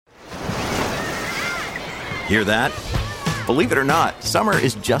Hear that? Believe it or not, summer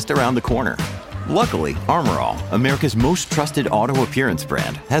is just around the corner. Luckily, Armor All, America's most trusted auto appearance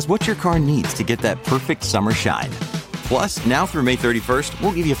brand, has what your car needs to get that perfect summer shine. Plus, now through May 31st,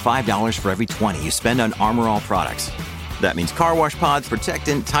 we'll give you $5 for every $20 you spend on Armor All products. That means car wash pods,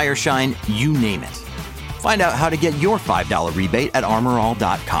 protectant, tire shine, you name it. Find out how to get your $5 rebate at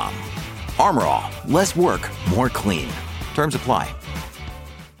armorall.com. Armor All, less work, more clean. Terms apply.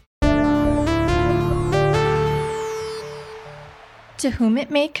 To whom it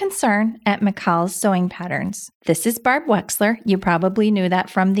may concern, at McCall's Sewing Patterns. This is Barb Wexler. You probably knew that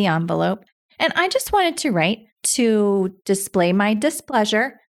from the envelope. And I just wanted to write to display my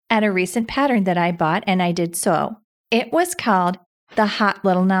displeasure at a recent pattern that I bought, and I did sew. It was called The Hot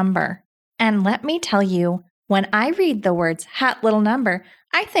Little Number. And let me tell you, when I read the words hot little number,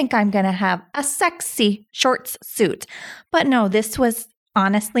 I think I'm going to have a sexy shorts suit. But no, this was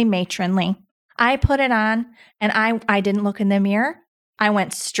honestly matronly. I put it on and I didn't look in the mirror. I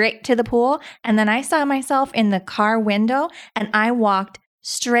went straight to the pool, and then I saw myself in the car window, and I walked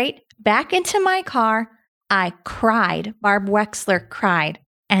straight back into my car. I cried. Barb Wexler cried.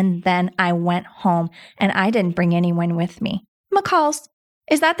 And then I went home, and I didn't bring anyone with me. McCall's,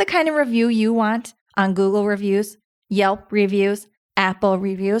 is that the kind of review you want on Google reviews, Yelp reviews, Apple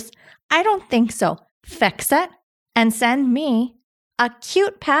reviews? I don't think so. Fix it and send me a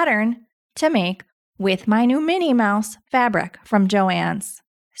cute pattern to make with my new Minnie Mouse fabric from Joann's.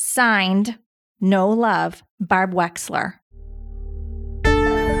 Signed, No Love, Barb Wexler.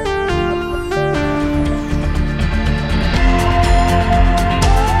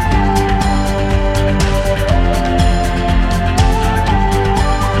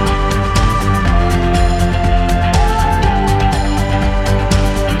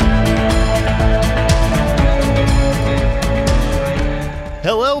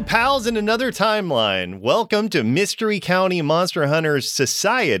 Hello, pals, in another timeline. Welcome to Mystery County Monster Hunters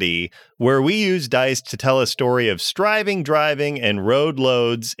Society, where we use dice to tell a story of striving, driving, and road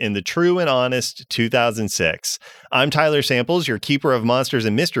loads in the true and honest 2006. I'm Tyler Samples, your keeper of monsters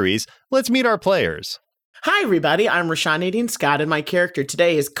and mysteries. Let's meet our players. Hi, everybody. I'm Rashawn Nadine Scott, and my character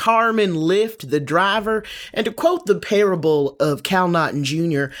today is Carmen Lift, the driver. And to quote the parable of Cal Naughton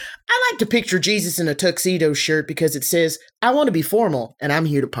Jr., I like to picture Jesus in a tuxedo shirt because it says, I want to be formal, and I'm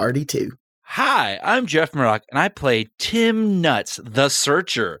here to party too. Hi, I'm Jeff Murdoch, and I play Tim Nuts, the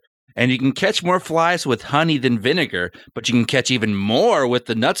Searcher. And you can catch more flies with honey than vinegar, but you can catch even more with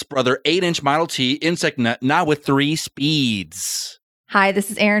the Nuts Brother 8-inch Model T Insect Nut, now with 3 speeds. Hi,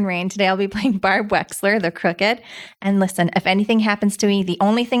 this is Erin Rain. Today I'll be playing Barb Wexler, the Crooked. And listen, if anything happens to me, the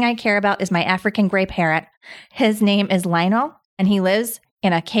only thing I care about is my African gray parrot. His name is Lionel, and he lives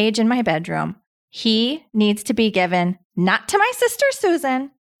in a cage in my bedroom. He needs to be given not to my sister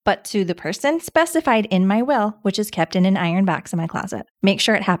Susan, but to the person specified in my will, which is kept in an iron box in my closet. Make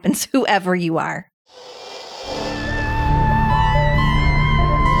sure it happens, whoever you are.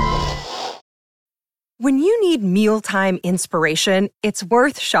 When you need mealtime inspiration, it's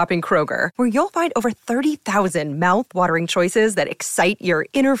worth shopping Kroger, where you'll find over 30,000 mouth-watering choices that excite your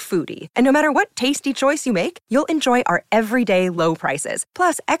inner foodie. And no matter what tasty choice you make, you'll enjoy our everyday low prices,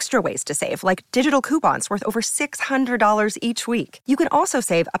 plus extra ways to save, like digital coupons worth over $600 each week. You can also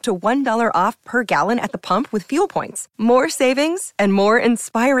save up to $1 off per gallon at the pump with fuel points. More savings and more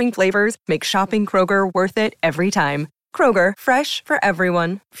inspiring flavors make shopping Kroger worth it every time. Kroger, fresh for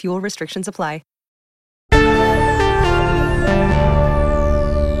everyone. Fuel restrictions apply.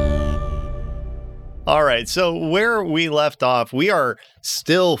 All right, so where we left off, we are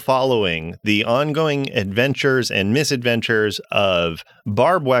still following the ongoing adventures and misadventures of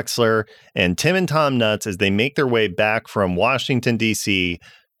Barb Wexler and Tim and Tom Nuts as they make their way back from Washington, D.C.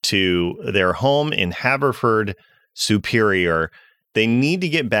 to their home in Haverford Superior. They need to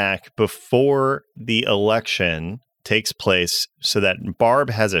get back before the election takes place so that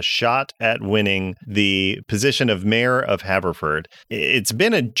Barb has a shot at winning the position of mayor of Haverford. It's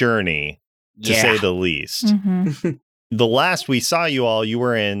been a journey, to say the least. Mm-hmm. The last we saw you all, you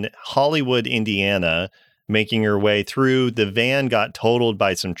were in Hollywood, Indiana, making your way through. The van got totaled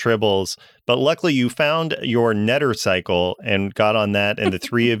by some tribbles, but luckily you found your netter cycle and got on that. And the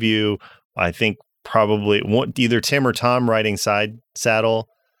three of you, I think probably either Tim or Tom riding side saddle,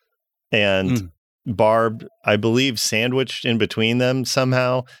 and Barb, I believe, sandwiched in between them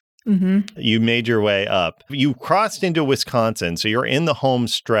somehow. Mm-hmm. You made your way up. You crossed into Wisconsin, so you're in the home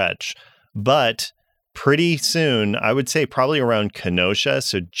stretch. But pretty soon, I would say probably around Kenosha,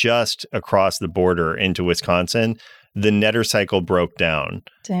 so just across the border into Wisconsin, the netter cycle broke down.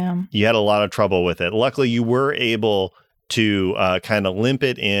 Damn. You had a lot of trouble with it. Luckily, you were able to kind of limp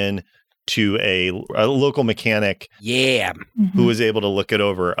it in, to a local mechanic Yeah. who was able to look it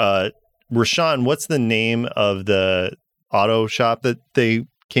over. Rashawn, what's the name of the auto shop that they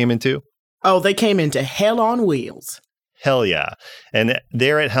came into? Oh, they came into Hell on Wheels. Hell yeah. And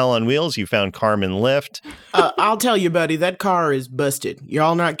there at Hell on Wheels, you found Carmen Lift. I'll tell you, buddy, that car is busted.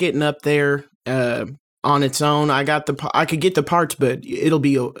 Y'all not getting up there on its own. I could get the parts, but it'll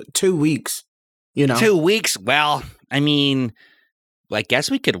be 2 weeks. 2 weeks? Well, I mean, I guess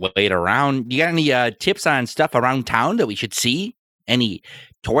we could wait around. You got any tips on stuff around town that we should see? Any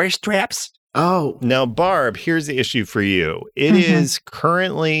tourist traps? Oh, Now, Barb, here's the issue for you. It is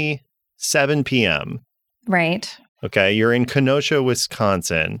currently 7 p.m. Right. Okay. You're in Kenosha,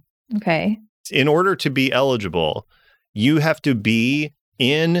 Wisconsin. Okay. In order to be eligible, you have to be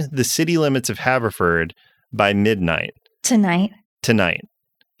in the city limits of Haverford by midnight Tonight. tonight.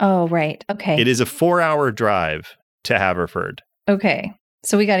 Oh, right. Okay. It is a 4-hour drive to Haverford. Okay.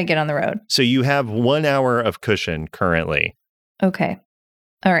 So we got to get on the road. So you have 1 hour of cushion currently. Okay.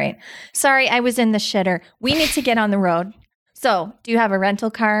 All right. Sorry, I was in the shitter. We need to get on the road. So, do you have a rental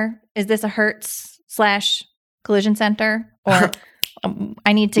car? Is this a Hertz/collision center? Or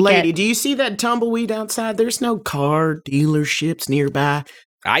I need to lady, get... do you see that tumbleweed outside? There's no car dealerships nearby.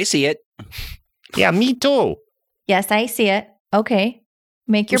 I see it. Yeah, me too. Yes, I see it. Okay.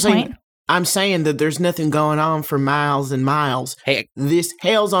 Make your point. I'm saying that there's nothing going on for miles and miles. Hey, This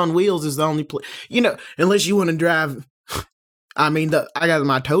Hell's on Wheels is the only place. Unless you want to drive. I mean, I got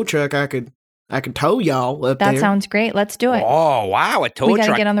my tow truck. I could tow y'all up That there. sounds great. Let's do it. oh, wow, a tow We got to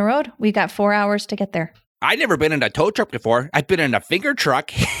truck. get on the road. We got 4 hours to get there. I've never been in a tow truck before. I've been in a finger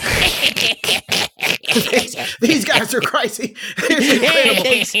truck. These guys are crazy.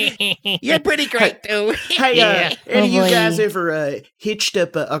 It's incredible. You're pretty great, too. Hey, any of you boy. guys ever hitched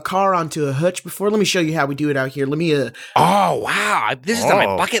up a car onto a hutch before? Let me show you how we do it out here. Let me Oh, wow. This is on my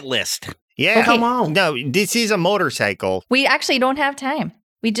Oh. bucket list. Yeah. come on. No, this is a motorcycle. We actually don't have time.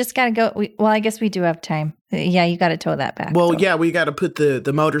 We just got to go. Well, I guess we do have time. Yeah, you got to tow that back. Well, so. yeah, we got to put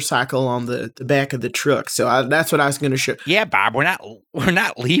the motorcycle on the back of the truck. So that's what I was going to show. Yeah, Bob, we're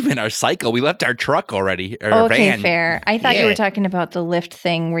not leaving our cycle. We left our truck already. Our Okay, van. fair. I thought you Yeah. were talking about the lift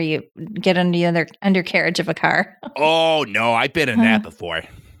thing where you get under the other undercarriage of a car. Oh, no, I've been in that before.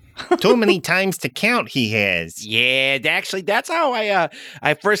 Too many times to count he has. Yeah, actually, that's how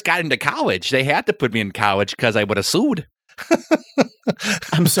I first got into college. They had to put me in college because I would have sued.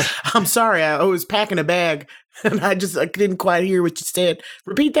 I'm sorry. I was packing a bag and I didn't quite hear what you said.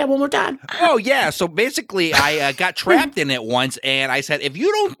 Repeat that one more time. Oh, yeah. So basically, I got trapped in it once, and I said, if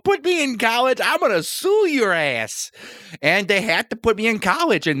you don't put me in college, I'm going to sue your ass. And they had to put me in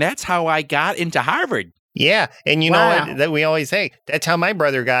college, and that's how I got into Harvard. Yeah. And you Wow. know what that we always say? That's how my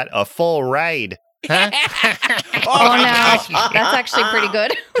brother got a full ride. Huh? Oh, no. That's actually pretty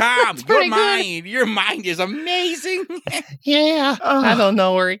good. Tom, pretty your mind is amazing. Yeah. I don't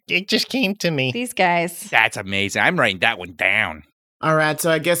know where it just came to me. These guys. That's amazing. I'm writing that one down. All right. So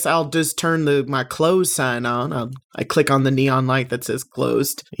I guess I'll just turn my closed sign on. I click on the neon light that says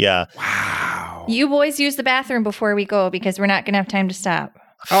closed. Yeah. Wow. You boys use the bathroom before we go because we're not going to have time to stop.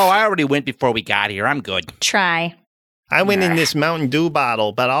 Oh, I already went before we got here. I'm good. Try. I went in this Mountain Dew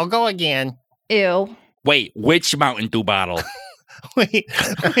bottle, but I'll go again. Ew. Wait, which Mountain Dew bottle? Wait,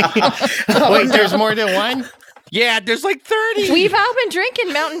 there's more than one? Yeah, there's like 30. We've all been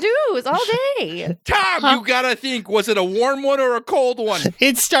drinking Mountain Dews all day. Tom, you gotta think, was it a warm one or a cold one?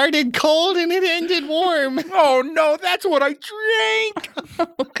 It started cold and it ended warm. Oh no, that's what I drank.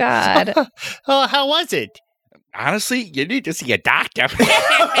 Oh, God. Oh, how was it? Honestly, you need to see a doctor.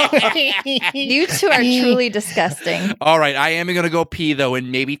 You two are truly disgusting. All right, I am gonna go pee though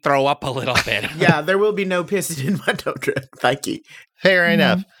and maybe throw up a little bit. Yeah, there will be no pissing in my tow truck. Thank you. Fair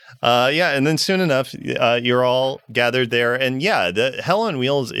enough. Yeah, and then soon enough, you're all gathered there, and yeah, the Hell on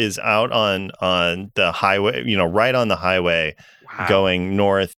Wheels is out on the highway, right on the highway, Wow. going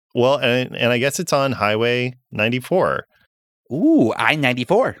north. Well, and I guess it's on Highway 94, Ooh,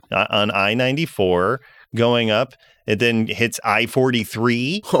 I-94. on I-94 going up. It then hits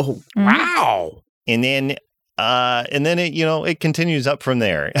I-43, Oh, Wow. and then it it continues up from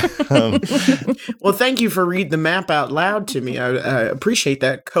there. Um, well, thank you for reading the map out loud to me. I appreciate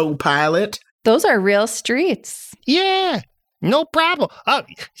that, co-pilot. Those are real streets. yeah, no problem. Oh,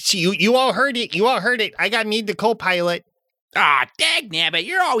 see, you all heard it. You all heard it. I got me the co-pilot. Ah, dagnabbit,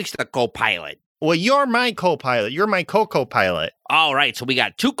 you're always the co-pilot. Well, you're my co-pilot. You're my co-pilot. All right, so we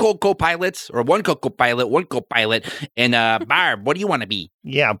got two co-pilots, or one co-pilot, one co-pilot, and Barb, what do you want to be?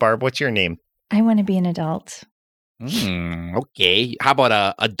 Yeah, Barb, what's your name? I want to be an adult. Okay. How about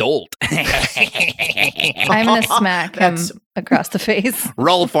a adult? I'm going to smack him That's- across the face.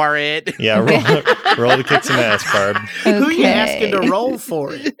 Roll for it. Yeah, roll to kick some ass, Barb. Who you Okay. asking to roll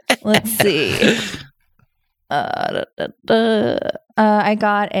for it? Let's see. I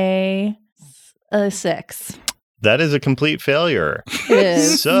got a 6. That is a complete failure. It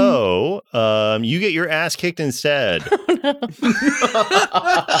is. So, you get your ass kicked instead.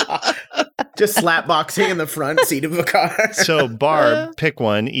 Just slapboxing in the front seat of a car. So, Barb, pick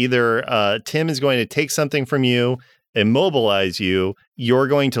one. Either Tim is going to take something from you, immobilize you, you're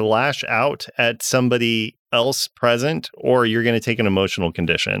going to lash out at somebody else present, or you're going to take an emotional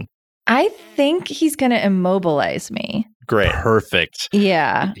condition. I think he's going to immobilize me. Great. Perfect.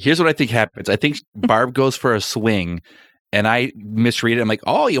 Yeah. Here's what I think happens. I think Barb goes for a swing, and I misread it. I'm like,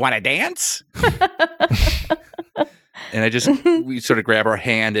 oh, you want to dance? And we sort of grab our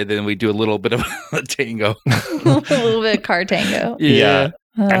hand, and then we do a little bit of a tango. A little bit of car tango. Yeah.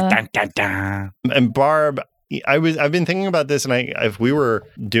 Dun, dun, dun, dun. And Barb, I've been thinking about this, and if we were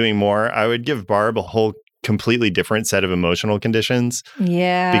doing more, I would give Barb a whole completely different set of emotional conditions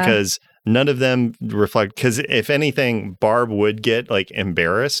Yeah. because none of them reflect. Because if anything, Barb would get like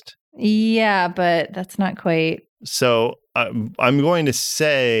embarrassed. Yeah, but that's not quite. So I'm going to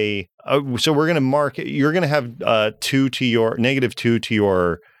say, so we're going to mark, you're going to have -2 to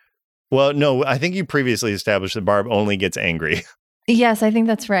your, well, no, I think you previously established that Barb only gets angry. Yes, I think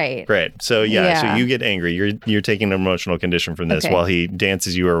that's right. Great. So yeah, Yeah. so you get angry. You're taking an emotional condition from this Okay. while he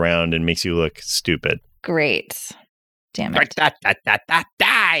dances you around and makes you look stupid. Great. Damn it. Da, da, da, da,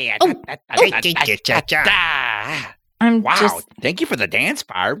 da, yeah, da, da, da, da, da, da. I'm Wow. just. Thank you for the dance,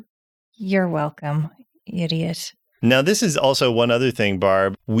 Barb. You're welcome, idiot. Now, this is also one other thing,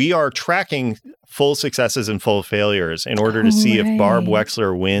 Barb. We are tracking full successes and full failures in order to see if Barb Right.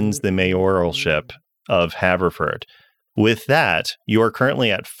 Wexler wins the mayoralship of Haverford. With that, you are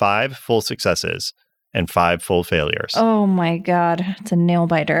currently at 5 full successes and 5 full failures. Oh my God. It's a nail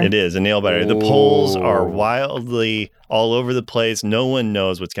biter. It is a nail biter. The polls are Oh. wildly all over the place. No one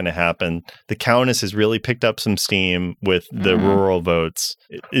knows what's going to happen. The Countess has really picked up some steam with the Mhm. rural votes.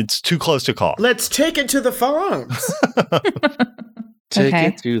 It's too close to call. Let's take it to the farms. Take Okay.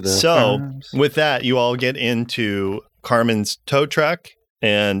 it to the So, farms. with that, you all get into Carmen's tow truck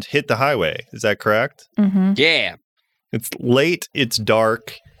and hit the highway. Is that correct? Mm-hmm. Yeah. It's late. It's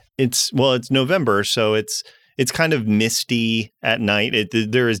dark. It's November, so it's kind of misty at night.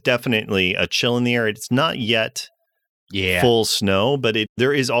 There is definitely a chill in the air. It's not yet Yeah. full snow, but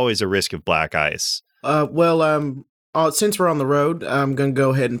there is always a risk of black ice. Since we're on the road, I'm gonna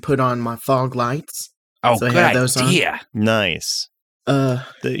go ahead and put on my fog lights. Oh, So I good have those on? idea. Nice. Uh,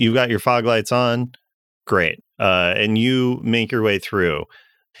 You got your fog lights on. Great. And you make your way through.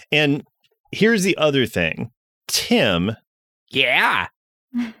 And here's the other thing. Tim, Yeah.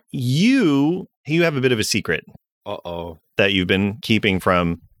 you have a bit of a secret Uh-oh. that you've been keeping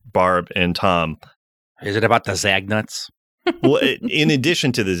from Barb and Tom. Is it about the Zagnuts? Well, in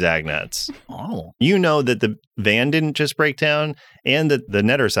addition to the Zagnuts, Oh. you know that the van didn't just break down and that the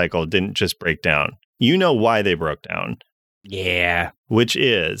Netter cycle didn't just break down. You know why they broke down, Yeah. which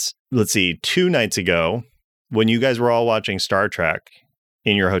is, let's see, 2 nights ago when you guys were all watching Star Trek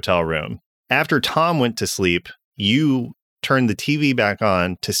in your hotel room. After Tom went to sleep, you turned the TV back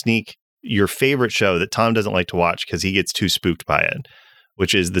on to sneak your favorite show that Tom doesn't like to watch because he gets too spooked by it,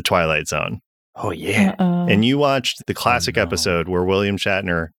 which is The Twilight Zone. Oh, yeah. Uh-oh. And you watched the classic no. episode where William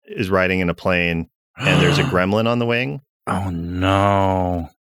Shatner is riding in a plane and there's a gremlin on the wing. Oh, no.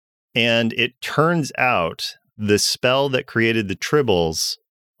 And it turns out the spell that created the Tribbles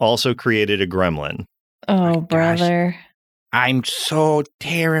also created a gremlin. Oh, gosh. brother. I'm so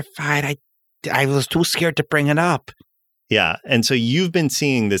terrified. I was too scared to bring it up. Yeah. And so you've been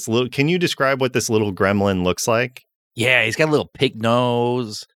seeing this little, can you describe what this little gremlin looks like? Yeah, he's got a little pig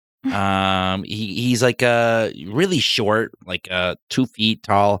nose. He's like really short, like 2 feet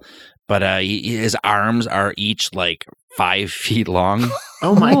tall, but his arms are each like 5 feet long,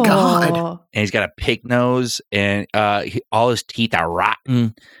 oh my god. Oh. and he's got a pig nose, and all his teeth are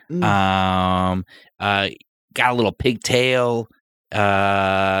rotten. Mm. Got a little pigtail.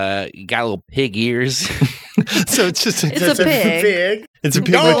 Got little pig ears. So it's just, It's That's a pig. it's a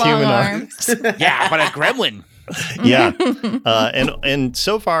pig No with long human arms. arms. Yeah, but a gremlin. Yeah. And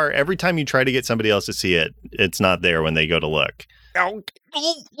so far, every time you try to get somebody else to see it, it's not there when they go to look. Oh,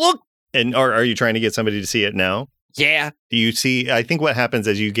 look. And are you trying to get somebody to see it now? Yeah. Do you see? I think what happens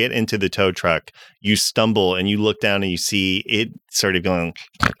as you get into the tow truck, you stumble and you look down and you see it sort of going,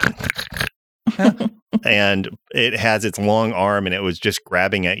 and it has its long arm and it was just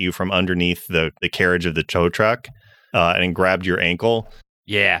grabbing at you from underneath the carriage of the tow truck. and grabbed your ankle.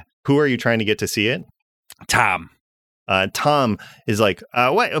 Yeah. Who are you trying to get to see it? Tom. Tom is like,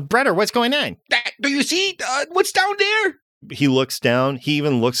 what, Bretter, what's going on? Do you see what's down there? He looks down. He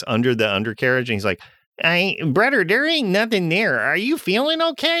even looks under the undercarriage and he's like, Bretter, there ain't nothing there. Are you feeling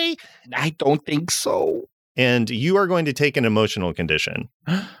okay? I don't think so. And you are going to take an emotional condition.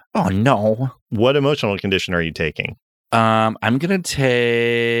 Oh, no. What emotional condition are you taking? I'm going to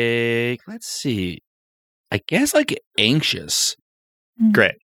take, let's see, I guess like anxious.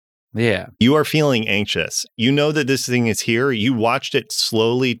 Great. Yeah. You are feeling anxious. You know that this thing is here. You watched it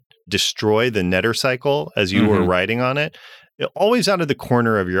slowly destroy the netter cycle as you were riding on it. Always out of the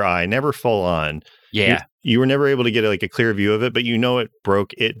corner of your eye, never full on. Yeah. You were never able to get like a clear view of it, but you know it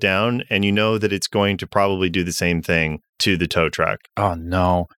broke it down and you know that it's going to probably do the same thing to the tow truck. Oh,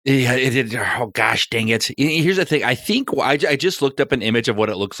 no. Oh, gosh, dang it. Here's the thing. I think I just looked up an image of what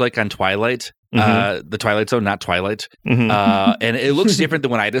it looks like on Twilight. The Twilight Zone, not Twilight. And it looks different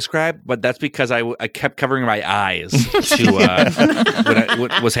than what I described, but that's because I kept covering my eyes to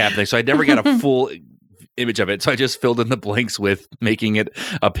what was happening. So I never got a full image of it. So I just filled in the blanks with making it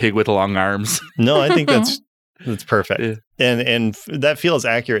a pig with long arms. No, I think that's perfect. Yeah. And that feels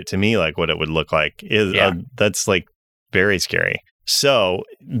accurate to me, like what it would look like. That's like very scary. So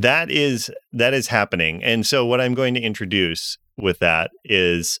that is happening. And so what I'm going to introduce with that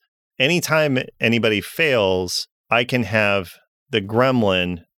is anytime anybody fails, I can have the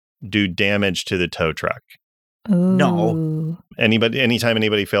gremlin do damage to the tow truck. Ooh. No. Anytime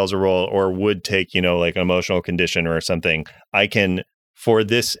anybody fails a roll or would take, like an emotional condition or something, I can, for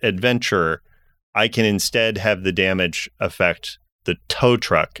this adventure, I can instead have the damage affect the tow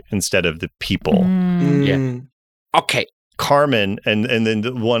truck instead of the people. Yeah. Okay. Carmen, and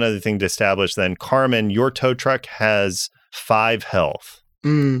then one other thing to establish then, Carmen, your tow truck has 5 health.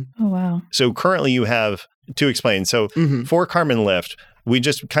 Oh, wow. So currently you have, to explain, so for Carmen Lift, we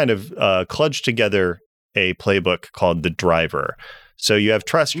just kind of kludged together a playbook called the Driver. So you have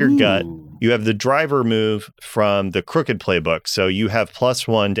Trust Your Gut. You have the Driver move from the Crooked playbook. So you have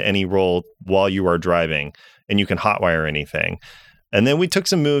 +1 to any roll while you are driving, and you can hotwire anything. And then we took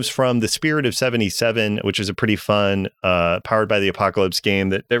some moves from the Spirit of 77, which is a pretty fun Powered by the Apocalypse game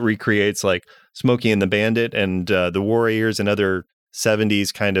that recreates like Smokey and the Bandit and the Warriors and other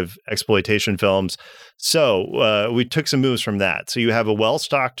 70s kind of exploitation films. So we took some moves from that. So you have a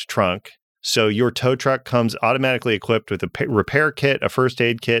well-stocked trunk. So your tow truck comes automatically equipped with a repair kit, a first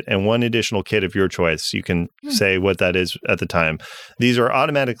aid kit, and 1 additional kit of your choice. You can say what that is at the time. These are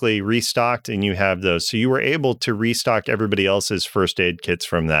automatically restocked and you have those. So you were able to restock everybody else's first aid kits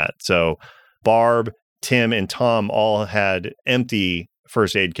from that. So Barb, Tim, and Tom all had empty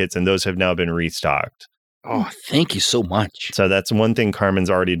first aid kits and those have now been restocked. Oh, thank you so much. So that's one thing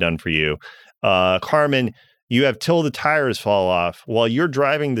Carmen's already done for you. Carmen, you have till the tires fall off. While you're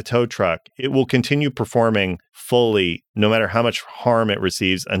driving the tow truck, it will continue performing fully, no matter how much harm it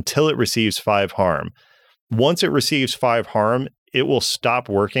receives, until it receives 5 harm. Once it receives 5 harm, it will stop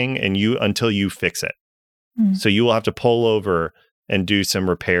working until you fix it. So you will have to pull over and do some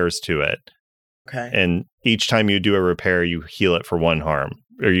repairs to it. Okay. And each time you do a repair, you heal it for 1 harm,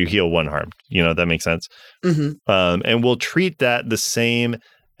 or you heal 1 harm. That makes sense? And we'll treat that the same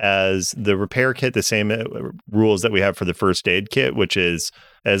as the repair kit, the same rules that we have for the first aid kit, which is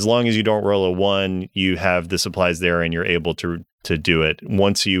as long as you don't roll a 1, you have the supplies there and you're able to do it.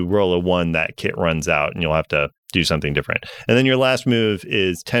 Once you roll a 1, that kit runs out and you'll have to do something different. And then your last move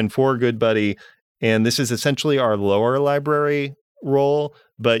is 10-4 Good Buddy. And this is essentially our lower library roll,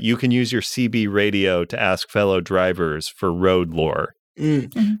 but you can use your CB radio to ask fellow drivers for road lore.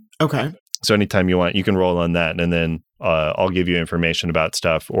 Okay. So anytime you want, you can roll on that, and then I'll give you information about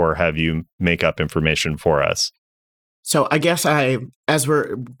stuff or have you make up information for us. So I guess as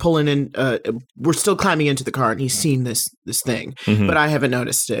we're pulling in, we're still climbing into the car and he's seen this thing, but I haven't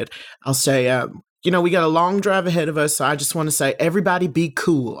noticed it. I'll say, we got a long drive ahead of us. So I just want to say, everybody be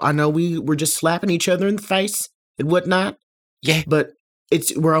cool. I know we're just slapping each other in the face and whatnot. Yeah. But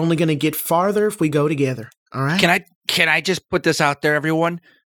we're only going to get farther if we go together. All right. Can I just put this out there, everyone?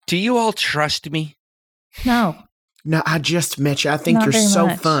 Do you all trust me? No. No, I just met you. I think Not you're very so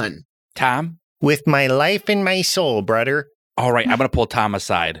much. fun. Tom? With my life and my soul, brother. All right, I'm going to pull Tom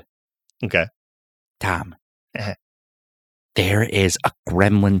aside. Okay. Tom, there is a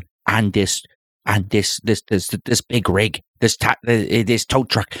gremlin on this big rig, this tow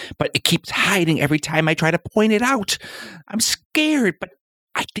truck, but it keeps hiding every time I try to point it out. I'm scared, but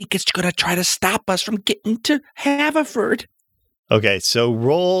I think it's going to try to stop us from getting to Haverford. Okay, so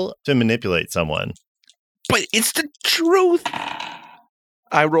roll to manipulate someone. But it's the truth.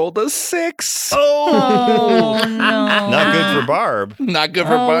 I rolled a 6. Oh, no. Not good for Barb. Not good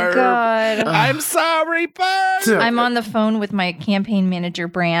for Oh, Barb. God. I'm sorry, Barb. I'm on the phone with my campaign manager,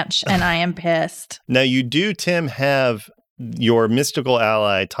 Branch, and I am pissed. Now, you do, Tim, have your mystical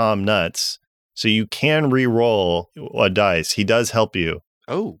ally, Tom Nuts, so you can re-roll a dice. He does help you.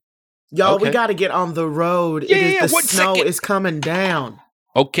 Oh. Y'all, Okay. we got to get on the road. Yeah, The 1 snow second. is coming down.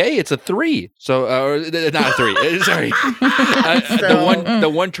 Okay, it's a 3. So, not a 3. Sorry. So- the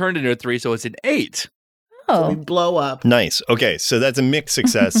one turned into a 3, so it's an 8. So we Oh, blow up. Nice. Okay, so that's a mixed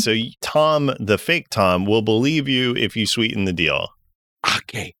success. So Tom, the fake Tom, will believe you if you sweeten the deal.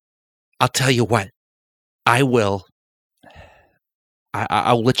 Okay. I'll tell you what. I will.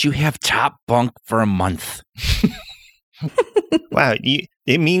 I'll let you have top bunk for a month. Wow,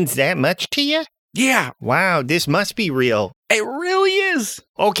 it means that much to you? Yeah, Wow, this must be real. it really is.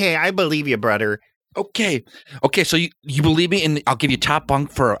 Okay, I believe you, brother. Okay, so you believe me, and I'll give you top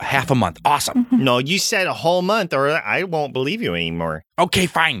bunk for half a month. Awesome. No, you said a whole month, or I won't believe you anymore. Okay,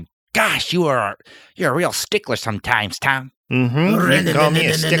 fine. Gosh, you're a real stickler sometimes, Tom. Mm-hmm. You can call me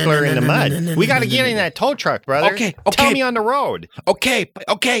a stickler in the mud. We got to get in that tow truck, brother. Okay. Tell me on the road. Okay.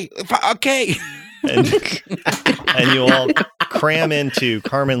 And you all cram into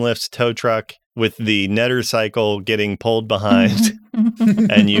Carmen Lift's tow truck with the netter cycle getting pulled behind,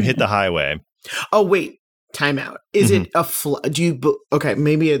 and you hit the highway. Oh, wait. Time out. Is it a okay,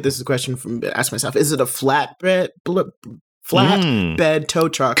 maybe this is a question from ask myself. Is it a flatbed tow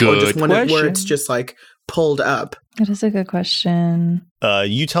truck or just Good one where question. it's just like pulled up? that is a good question.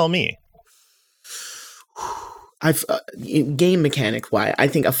 You tell me. Game mechanic wise, I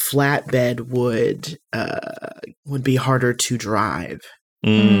think a flatbed would be harder to drive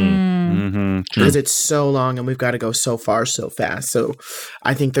Mm-hmm. because it's so long and we've got to go so far so fast. So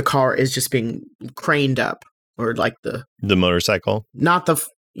I think the car is just being craned up, or like The motorcycle.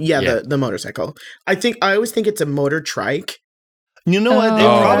 the motorcycle. I always think it's a motor trike. You know what? It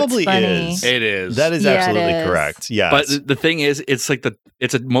Oh, probably that's funny. is. It is. That is Yeah, it absolutely is. correct. Yeah. But the thing is, it's like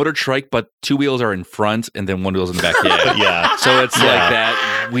it's a motor trike, but 2 wheels are in front and then 1 wheel's in the back. Yeah. yeah. So it's Yeah. like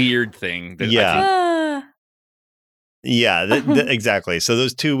that weird thing. That I Yeah. think- Ah. Yeah, exactly. So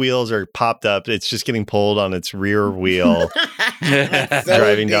those 2 wheels are popped up. It's just getting pulled on its rear wheel.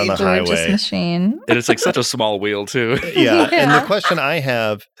 Driving down the dangerous. highway. Gorgeous machine. and it's like such a small wheel too. Yeah. And the Yeah. question I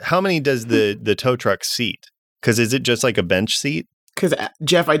have, how many does the tow truck seat? Because is it just like a bench seat? Because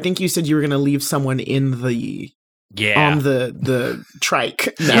Jeff, I think you said you were going to leave someone in the Yeah. on the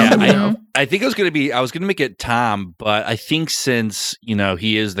trike. No, Yeah, no. I think I was gonna make it Tom, but I think since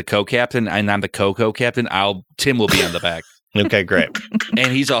he is the co-captain and I'm the co-captain, Tim will be on the back, Okay, great.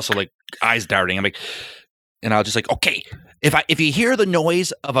 and he's also like eyes darting. I'm like, and I'll just like, okay, if you hear the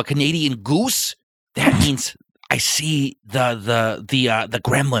noise of a Canadian goose, that means I see the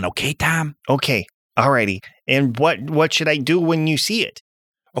gremlin. Okay, Tom. Okay. Alrighty. And what should I do when you see it?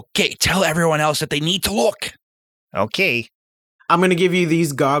 Okay, tell everyone else that they need to look. Okay. I'm going to give you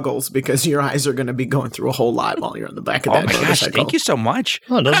these goggles because your eyes are going to be going through a whole lot while you're on the back of Oh that my gosh, motorcycle. thank you so much.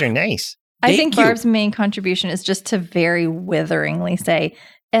 Oh, those are nice. I Thank think you. Barb's main contribution is just to very witheringly say,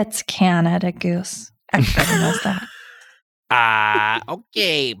 "It's Canada Goose." Everybody knows that.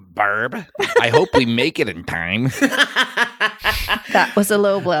 Okay, Barb. I hope we make it in time. That was a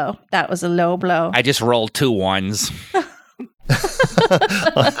low blow. That was a low blow. I just rolled 2 1s.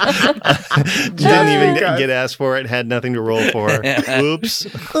 Didn't even get asked for it. Had nothing to roll for.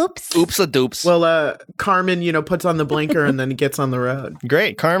 Oops. Oops. Oops a doops. Well, Carmen, puts on the blinker and then gets on the road.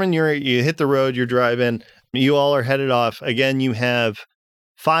 Great. Carmen, you hit the road, you're driving. You all are headed off. Again, you have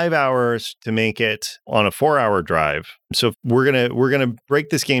 5 hours to make it on a 4-hour drive. So we're gonna break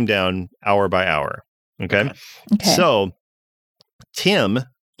this game down hour by hour. Okay. Okay. So Tim,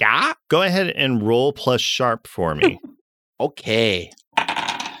 Yeah? go ahead and roll plus sharp for me. Okay.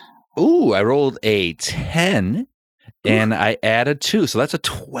 Ooh, I rolled a 10 and I added 2. So that's a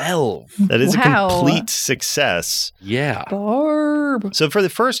 12. That is Wow. a complete success. Yeah. Barb. So for the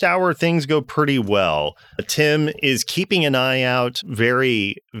first hour, things go pretty well. Tim is keeping an eye out,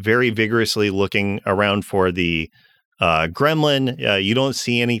 very, very vigorously looking around for the gremlin. You don't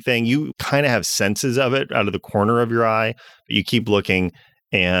see anything. You kind of have senses of it out of the corner of your eye, but you keep looking.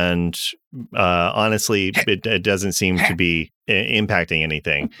 And honestly, it doesn't seem to be impacting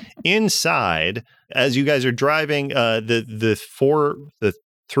anything. Inside, as you guys are driving, the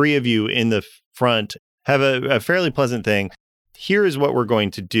three of you in the front have a fairly pleasant thing. Here is what we're going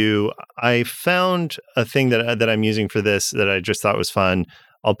to do. I found a thing that I'm using for this that I just thought was fun.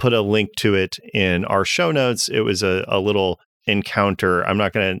 I'll put a link to it in our show notes. It was a little encounter. I'm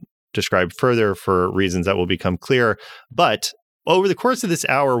not going to describe further for reasons that will become clear, but over the course of this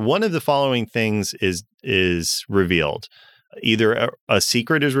hour, one of the following things is revealed. Either a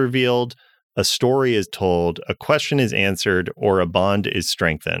secret is revealed, a story is told, a question is answered, or a bond is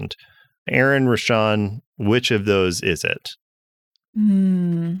strengthened. Aaron, Rashawn, which of those is it?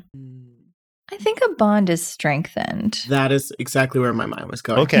 I think a bond is strengthened. That is exactly where my mind was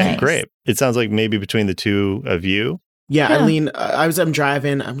going. Okay, Nice. great. It sounds like maybe between the two of you. Yeah, Yeah. Eileen, I'm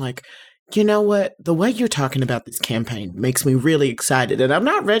driving. I'm like, you know what? The way you're talking about this campaign makes me really excited. And I'm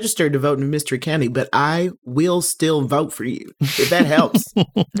not registered to vote in Mystery County, but I will still vote for you, if that helps.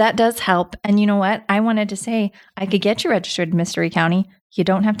 That does help. And you know what? I wanted to say I could get you registered in Mystery County. You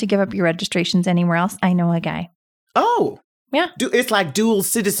don't have to give up your registrations anywhere else. I know a guy. Oh. Yeah. It's like dual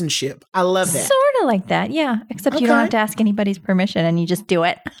citizenship. I love that. Sort of like that. Yeah. Except you don't Okay. have to ask anybody's permission and you just do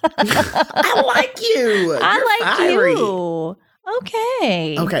it. I like you. I You're like fiery. you.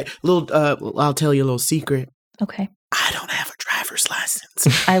 Okay. Okay, I'll tell you a little secret. Okay. I don't have a driver's license.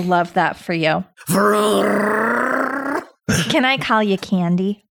 I love that for you. Can I call you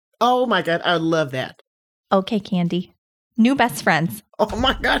Candy? Oh my God, I love that. Okay, Candy. New best friends. Oh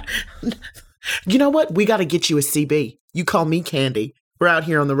my God. You know what? We got to get you a CB. You call me Candy. We're out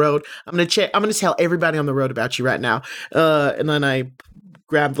here on the road. I'm going to tell everybody on the road about you right now. And then I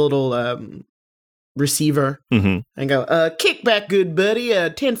grab the little receiver Mm-hmm. and go, kick back, good buddy.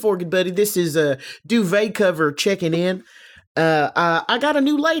 10-4, good buddy. This is Duvet Cover checking in. I got a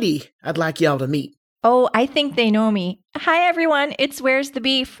new lady I'd like y'all to meet. Oh, I think they know me. Hi, everyone. It's Where's the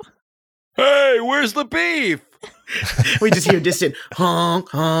Beef? Hey, where's the beef? We just hear distant honk,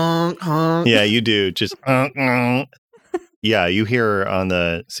 honk, honk. Yeah, you do. Just yeah, you hear on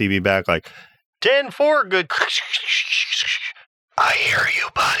the CB back like 10-4, good. I hear you,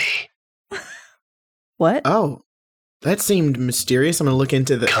 buddy. What? Oh, that seemed mysterious. I'm going to look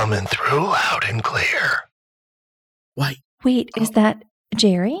into the. Coming through loud and clear. Wait, is that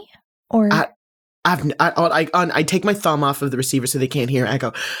Jerry? Or I take my thumb off of the receiver so they can't hear. I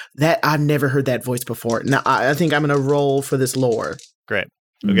go, that I've never heard that voice before. Now I think I'm going to roll for this lore. Great.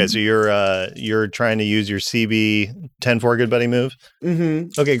 Okay, so you're trying to use your CB 10-4 good buddy move.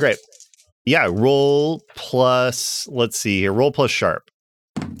 Mm-hmm. Okay, great. Yeah, roll plus. Let's see here. Roll plus sharp.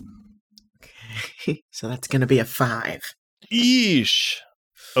 So that's going to be a 5. Yeesh.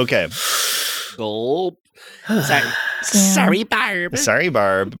 Okay. Gulp. Sorry, Barb. Sorry,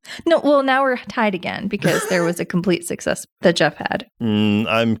 Barb. No, well, now we're tied again because there was a complete success that Jeff had.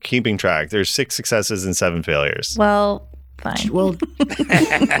 I'm keeping track. There's 6 successes and 7 failures. Well, fine. Well,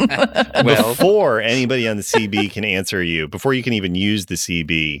 Well, Before anybody on the CB can answer you, before you can even use the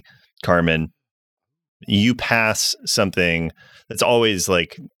CB, Carmen, you pass something that's always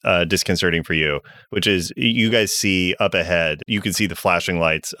like disconcerting for you, which is you guys see up ahead, you can see the flashing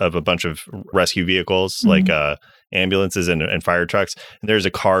lights of a bunch of rescue vehicles, like ambulances and fire trucks. And there's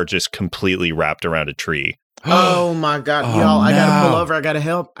a car just completely wrapped around a tree. oh my God, Oh, y'all! I gotta pull no. over. I gotta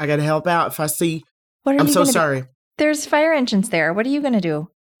help. I gotta help out. If I see, What are I'm you so gonna do? sorry. There's fire engines there. What are you going to do?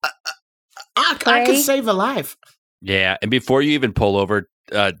 I Ray? could save a life. yeah, and before you even pull over,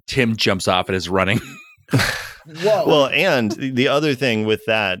 Tim jumps off and is running. Whoa. Well, and the other thing with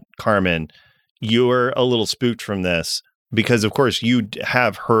that, Carmen, you're a little spooked from this because, of course, you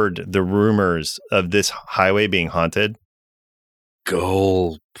have heard the rumors of this highway being haunted.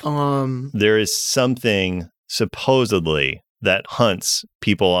 Gulp. There is something supposedly that hunts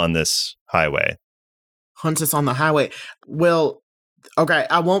people on this highway. hunts us on the highway. Well, okay,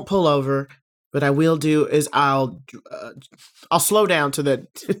 I won't pull over. What I will do is I'll slow down so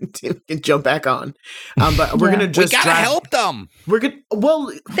that Tim can jump back on. But we're Yeah. gonna just we gotta drive. help them. We're gonna.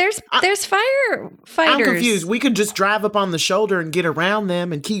 Well, There's firefighters. I'm confused. We could just drive up on the shoulder and get around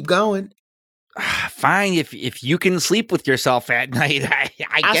them and keep going. Fine, if you can sleep with yourself at night, I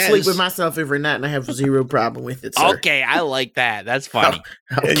I guess. sleep with myself every night and I have zero problem with it, sir. Okay, I like that. That's funny.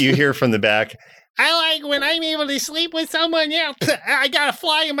 And you hear from the back, I like when I'm able to sleep with someone else. I got a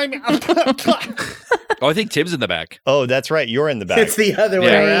fly in my mouth. Oh, I think Tim's in the back. oh, that's right, you're in the back. It's the other way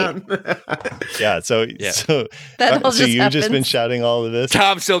Yeah. around. Yeah, so Yeah. That all so just you've just been happens. shouting all of this?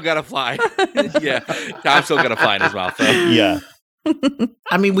 Tom's still got to fly. Yeah, Tom's still got to fly in his mouth. Though. Yeah.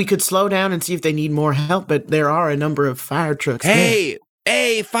 I mean, we could slow down and see if they need more help, but there are a number of fire trucks. there.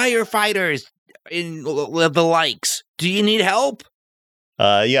 Hey, firefighters in the likes. Do you need help?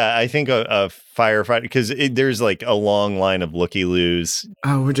 Yeah, I think a firefighter, because there's like a long line of looky-loos,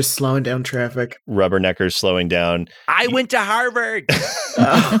 Oh, we're just slowing down traffic. rubberneckers slowing down. I went to Harvard.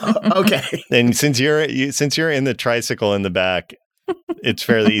 Okay. And since you're in the tricycle in the back, it's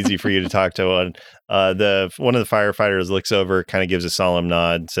fairly easy for you to talk to one. One of the firefighters looks over, kind of gives a solemn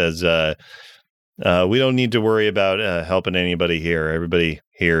nod, says, We don't need to worry about helping anybody here. Everybody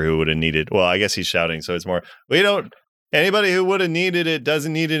here who would have needed. Well, I guess he's shouting, so it's more. We don't. Anybody who would have needed it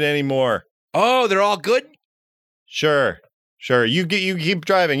doesn't need it anymore. Oh, they're all good? Sure. You keep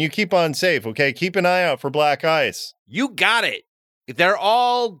driving. You keep on safe, okay? Keep an eye out for black ice. You got it. They're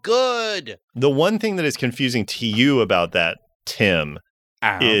all good. The one thing that is confusing to you about that, Tim,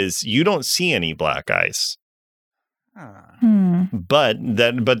 is you don't see any black ice. But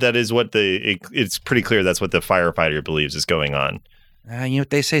that is what it's pretty clear that's what the firefighter believes is going on. You know what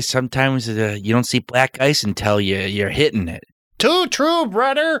they say? Sometimes you don't see black ice until you're hitting it. Too true,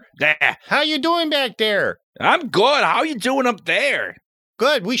 brother. Yeah. How you doing back there? I'm good. How you doing up there?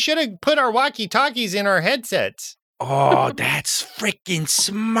 Good. We should have put our walkie-talkies in our headsets. Oh, that's freaking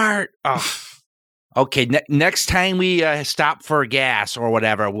smart. Oh. Okay, next time we stop for gas or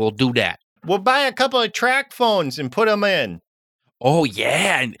whatever, we'll do that. We'll buy a couple of track phones and put them in. Oh,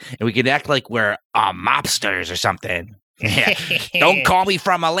 yeah, and we could act like we're mobsters or something. Don't call me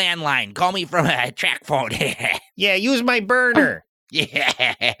from a landline. Call me from a track phone. Yeah, use my burner. Yeah.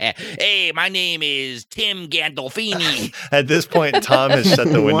 Hey, my name is Tim Gandolfini. At this point, Tom has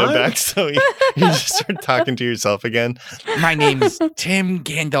shut the window back, so you just start talking to yourself again. My name is Tim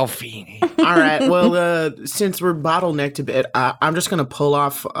Gandolfini. All right. Well, since we're bottlenecked a bit, I'm just gonna pull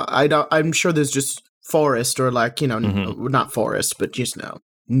off. I'm sure there's just forest or not forest, but just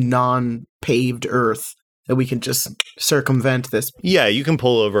non-paved earth that we can just circumvent this. Yeah, you can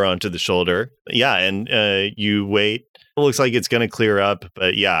pull over onto the shoulder. Yeah, and you wait. It looks like it's going to clear up,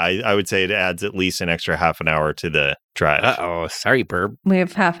 but yeah, I would say it adds at least an extra half an hour to the drive. Uh-oh, sorry, Burb. We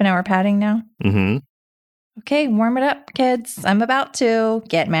have half an hour padding now. Mm-hmm. Okay, warm it up, kids. I'm about to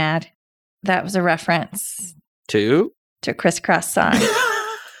get mad. That was a reference To Crisscross song.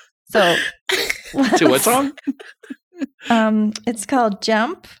 So, to what song? It's called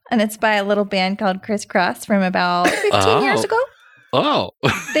Jump, and it's by a little band called Crisscross from about 15 years ago. Oh.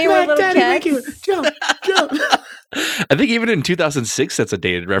 They were little kids. Jump. I think even in 2006, that's a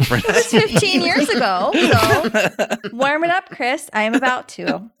dated reference. It was 15 years ago. So, warm it up, Chris. I am about to.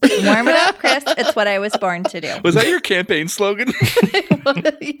 Warm it up, Chris. It's what I was born to do. Was that your campaign slogan?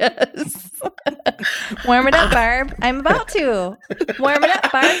 Yes. Warm it up, Barb. I'm about to. Warm it up,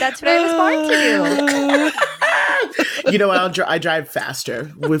 Barb. That's what I was born to do. I drive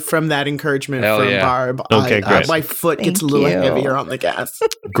faster from that encouragement Hell from yeah. Barb. Okay, great. My foot gets Thank a little you. heavier on the gas.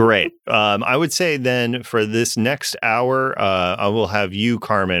 Great. I would say then for this next hour, I will have you,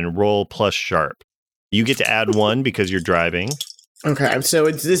 Carmen, roll plus sharp. You get to add 1 because you're driving. Okay,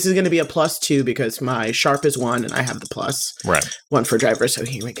 so this is going to be a +2 because my sharp is 1 and I have the plus. Right. 1 for driver, so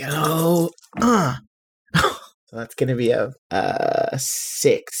here we go. So that's going to be a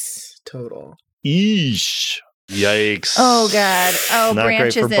 6 total. Eesh. Yikes. Oh, God. Oh, Not Branch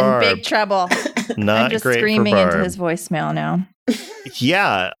great for is in Barb. big trouble. Not I'm just great screaming for into Barb. his voicemail now.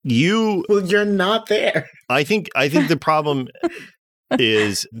 Yeah, you. Well, you're not there. I think the problem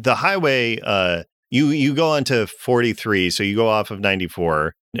is the highway. You go onto 43, so you go off of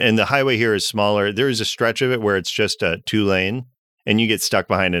 94, and the highway here is smaller. There is a stretch of it where it's just a 2-lane, and you get stuck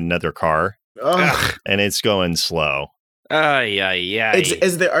behind another car, and it's going slow.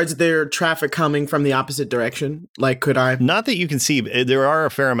 Is there traffic coming from the opposite direction? Like, could I? Not that you can see. There are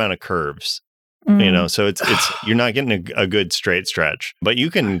a fair amount of curves. So it's you're not getting a good straight stretch, but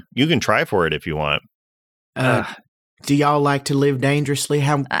you can try for it if you want. Do y'all like to live dangerously?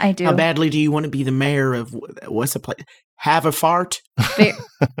 I do. How badly do you want to be the mayor of what's the place? Have a fart?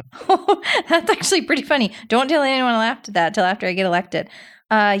 That's actually pretty funny. Don't tell anyone I laughed at that till after I get elected.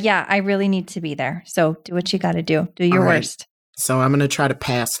 Yeah, I really need to be there. So do what you got to do. Do your All right. worst. So I'm going to try to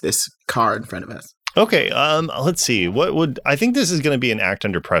pass this car in front of us. Okay. Let's see. I think this is going to be an act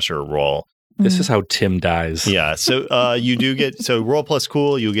under pressure roll. This is how Tim dies. Yeah. So you do get roll plus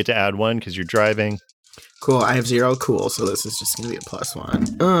cool. You get to add 1 because you're driving. Cool. I have 0 cool, so this is just going to be a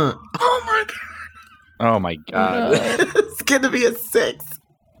 +1. Oh my god. Oh my God. It's going to be a 6.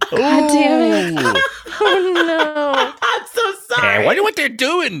 God damn it. Oh, no. I'm so sorry. Hey, wonder what they're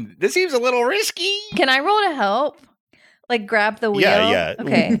doing. This seems a little risky. Can I roll to help? Like grab the wheel? Yeah.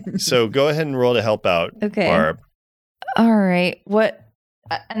 Okay. So go ahead and roll to help out, Okay. Barb. All right. What?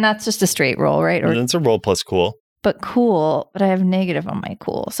 And that's just a straight roll, right? And it's a roll plus cool. But cool. But I have negative on my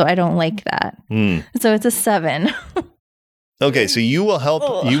cool, so I don't like that. So it's a 7. Okay, so you will help.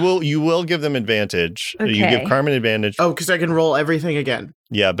 Ugh. You will give them advantage. You Okay. give Carmen advantage. Oh, because I can roll everything again.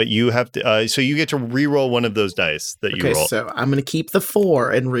 Yeah, but you have to. So you get to re-roll one of those dice that you Okay, roll. so I'm going to keep the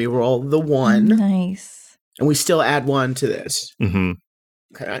 4 and re-roll the 1. Nice. And we still add 1 to this. Mm-hmm.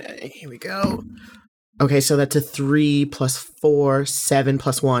 Okay, here we go. Okay, so that's a 3 plus 4, 7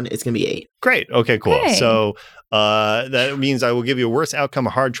 plus 1 is going to be 8. Great. Okay, cool. Hey. So that means I will give you a worse outcome,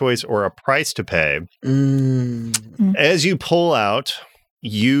 a hard choice, or a price to pay. As you pull out,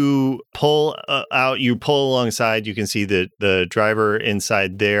 you pull alongside. You can see the driver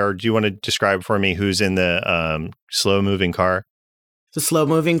inside there. Do you want to describe for me who's in the slow-moving car? The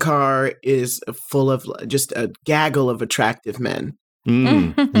slow-moving car is full of just a gaggle of attractive men.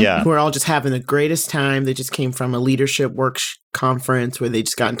 Yeah. Who are all just having the greatest time. They just came from a leadership conference where they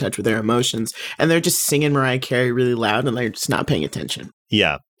just got in touch with their emotions. And they're just singing Mariah Carey really loud and they're just not paying attention.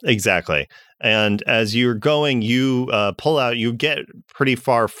 Yeah, exactly. And as you're going, you pull out, you get pretty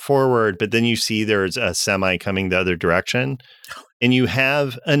far forward, but then you see there's a semi coming the other direction. And you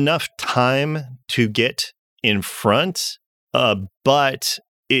have enough time to get in front, so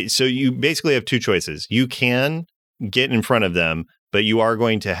you basically have two choices. You can get in front of them, but you are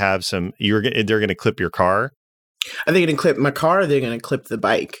going to have they're going to clip your car. Are they going to clip my car or are they going to clip the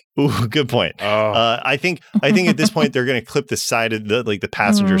bike? Ooh, good point. I think at this point they're going to clip the side of the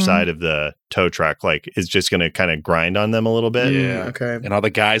passenger side of the tow truck. Like it's just going to kind of grind on them a little bit. Yeah. Okay. And all the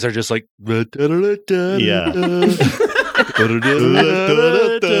guys are just like, Yeah.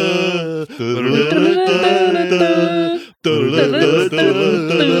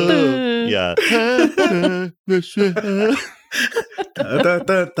 Yeah.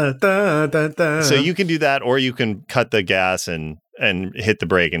 So you can do that, or you can cut the gas and hit the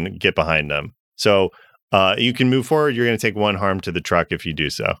brake and get behind them. So you can move forward. You're going to take one harm to the truck if you do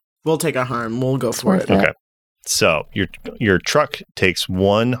so. We'll take a harm. We'll go for it. Okay. So your truck takes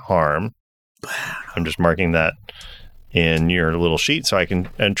one harm. I'm just marking that in your little sheet so I can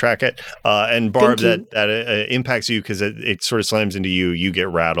track it. And Barb, that impacts you because it sort of slams into you. You get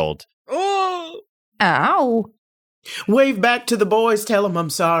rattled. Ow. Wave back to the boys. Tell them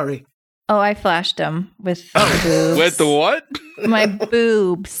I'm sorry. Oh, I flashed them with boobs. with the what? My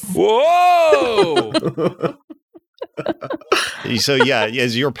boobs. Whoa! So yeah,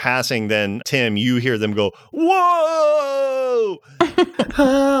 as you're passing, then Tim, you hear them go, "Whoa!"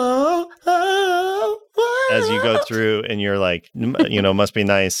 as you go through, and you're like, must be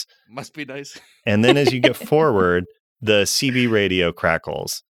nice. Must be nice. And then as you get forward, the CB radio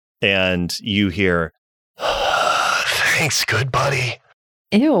crackles, and you hear, "Thanks, good buddy.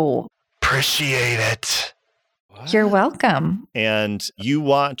 Ew. Appreciate it." You're welcome. And you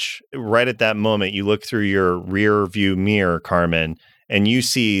watch right at that moment, you look through your rear view mirror, Carmen, and you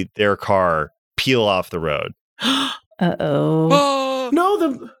see their car peel off the road. Uh-oh.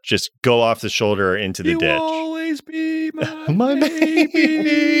 No, Just go off the shoulder into the ditch. Always be My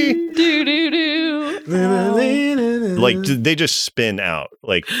baby. Do-do-do. Like they just spin out,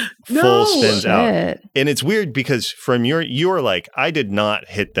 like full spins out. Shit. And it's weird because from you're like, I did not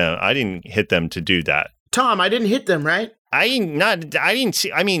hit them. I didn't hit them to do that. Tom, I didn't hit them, right? I didn't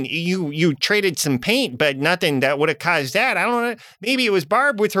see. I mean, you traded some paint, but nothing that would have caused that. I don't know. Maybe it was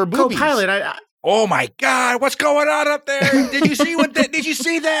Barb with her boobies. Co-pilot, I Oh my God! What's going on up there? Did you see Did you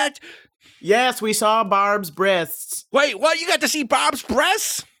see that? Yes, we saw Barb's breasts. Wait, what? You got to see Bob's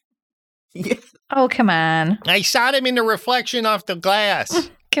breasts? Yeah. Oh, come on. I saw them in the reflection off the glass.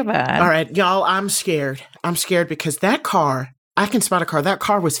 Come on. All right, y'all, I'm scared. I'm scared because that car, I can spot a car. That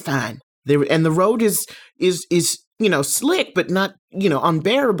car was fine. And the road is slick, but not,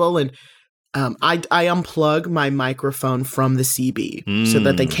 unbearable. And I unplug my microphone from the CB so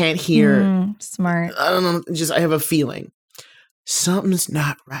that they can't hear. Smart. I don't know. I have a feeling something's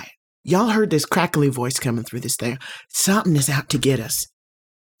not right. Y'all heard this crackly voice coming through this thing. Something is out to get us.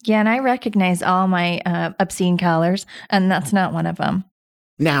 Yeah, and I recognize all my obscene colors, and that's not one of them.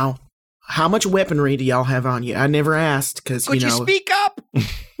 Now, how much weaponry do y'all have on you? I never asked because, Could you speak up?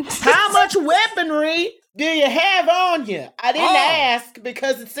 How much weaponry do you have on you? I didn't ask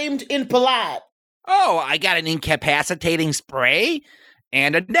because it seemed impolite. Oh, I got an incapacitating spray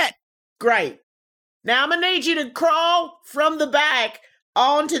and a net. Great. Now I'm going to need you to crawl from the back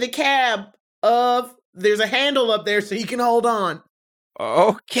onto the cab there's a handle up there so you can hold on.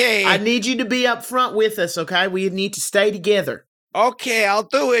 Okay. I need you to be up front with us, okay? We need to stay together. Okay, I'll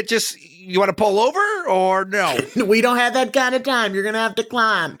do it. Just, you want to pull over or no? We don't have that kind of time. You're going to have to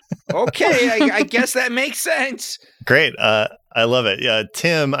climb. Okay, I guess that makes sense. Great. I love it.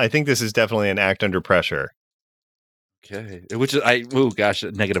 Tim, I think this is definitely an act under pressure. Okay. Which is,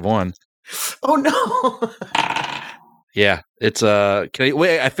 -1. Oh, no. Yeah, it's, I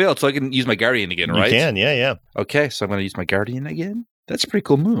failed, so I can use my Guardian again, right? You can, yeah. Okay, so I'm going to use my Guardian again. That's a pretty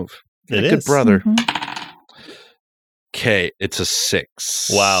cool move. It Good is. brother. Mm-hmm. Okay, it's a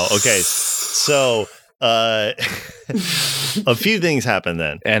 6. Wow. Okay. So a few things happen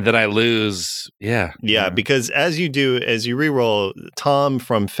then. And then I lose. Yeah. Yeah, because as you reroll, Tom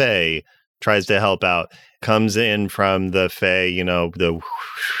from Faye tries to help out, comes in from the Faye, and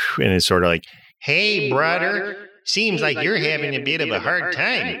is sort of like, Hey, brother. Seems like you're having a bit of a hard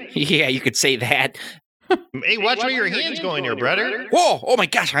time. Yeah, you could say that. Hey, watch where your hand's going there, brother. Whoa! Oh my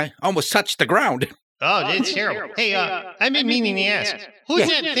gosh! I almost touched the ground. Oh, that's terrible. Hey, I've been meaning to ask, who's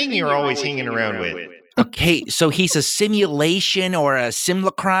that thing you're always hanging around with? Okay, so he's a simulation or a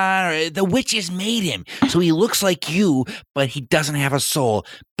simulacron, or the witches made him. So he looks like you, but he doesn't have a soul.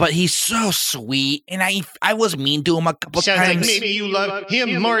 But he's so sweet, and I was mean to him a couple Sounds times. like maybe you love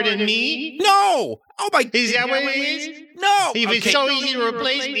him more than me. No! Oh my! Is that what it is? No! If it's so easy to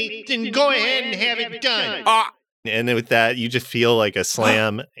replace me, then go ahead and have it done. and then with that, you just feel like a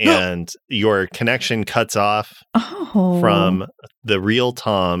slam, and your connection cuts off from the real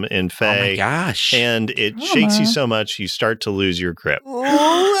Tom in Faye. Oh my gosh! And it shakes you so much, you start to lose your grip. No.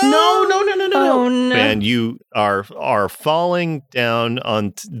 Oh, no. And you are falling down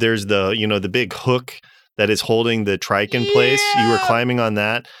on. There's the big hook that is holding the trike in place. You were climbing on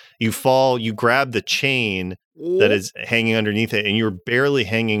that. You fall. You grab the chain that is hanging underneath it, and you're barely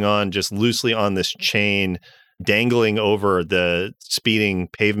hanging on, just loosely on this chain, dangling over the speeding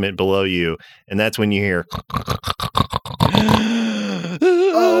pavement below you. And that's when you hear.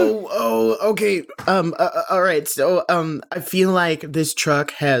 Okay. All right. So, I feel like this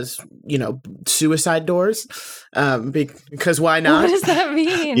truck has, suicide doors. Because why not? What does that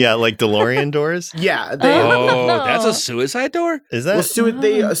mean? Yeah, like DeLorean doors. Yeah. That's a suicide door? Is that?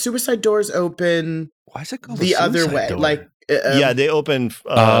 Suicide doors open Why is it called the a other suicide way. door? Like, yeah, they open from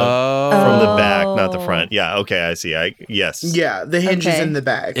the back, not the front. Yeah, okay, I see. Yes. Yeah, the hinge is Okay. in the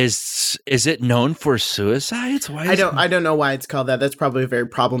back. Is it known for suicides? Why? I don't know why it's called that. That's probably very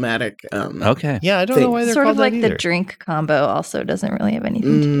problematic. Okay. Yeah, I don't know why they're Sort called of like that the either. drink combo also doesn't really have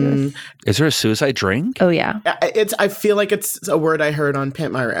anything to do with. Is there a suicide drink? Oh, yeah. I feel like it's a word I heard on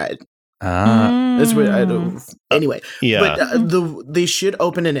Pimp My Ride. Ah. That's what I don't. Anyway, Yeah. but they should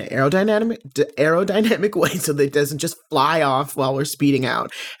open in an aerodynamic way so that it doesn't just fly off while we're speeding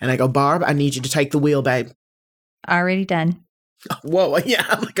out. And I go, Barb, I need you to take the wheel, babe. Already done. Whoa, yeah,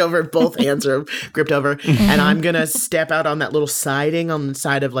 I'm like over, both hands are gripped over, and I'm gonna step out on that little siding on the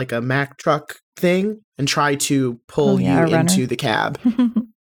side of like a Mack truck thing and try to pull a runner. into the cab.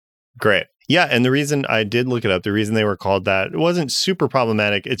 Great. Yeah, and the reason I did look it up, the reason they were called that, it wasn't super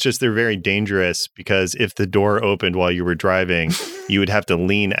problematic. It's just they're very dangerous because if the door opened while you were driving, you would have to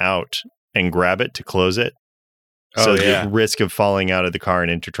lean out and grab it to close it. So the risk of falling out of the car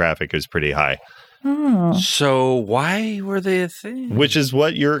and into traffic is pretty high, Oh. So why were they a thing? which is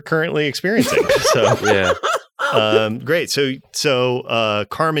what you're currently experiencing. So Yeah. great. So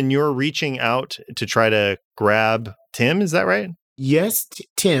Carmen, you're reaching out to try to grab Tim. Is that right? Yes,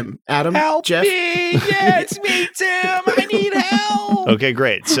 Tim, Adam, Help Jeff. me! Yeah, it's me, Tim. I need help. Okay,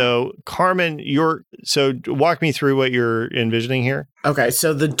 great. So Carmen, walk me through what you're envisioning here. Okay,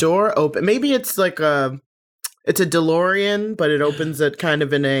 so the door open. Maybe it's like it's a DeLorean, but it opens at kind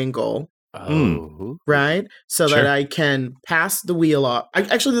of an angle, Oh. right? So Sure. that I can pass the wheel off.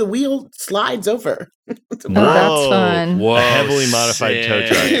 Actually, the wheel slides over. Oh, that's fun. Whoa, A heavily modified tow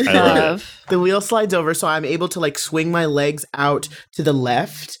truck. sick. I love it. Love. The wheel slides over, so I'm able to like swing my legs out to the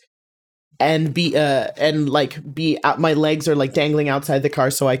left, and be out. My legs are like dangling outside the car,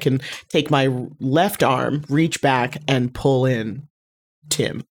 so I can take my left arm, reach back, and pull in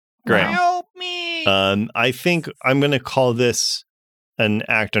Tim. Great. Help me! I think I'm going to call this an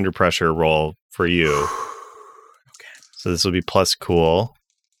act under pressure roll for you. So this will be plus cool.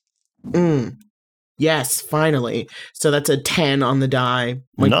 Yes, finally. So that's a 10 on the die.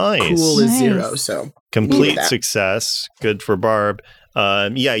 My Nice. cool is Nice. 0. So Complete that. success. Good for Barb.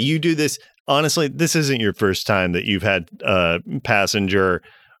 Yeah, you do this. Honestly, this isn't your first time that you've had a passenger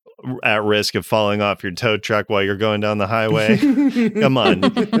at risk of falling off your tow truck while you're going down the highway. Come on.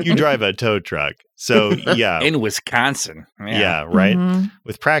 You drive a tow truck. So, yeah. In Wisconsin. Yeah, right. Mhm.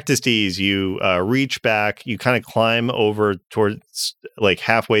 With practiced ease, you reach back, you kind of climb over towards like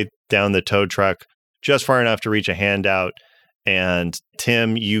halfway down the tow truck, just far enough to reach a hand out. And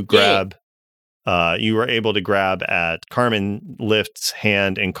Tim, you grab, you were able to grab at Carmen lifts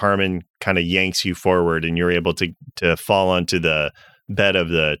hand, and Carmen kind of yanks you forward, and you're able to fall onto the bed of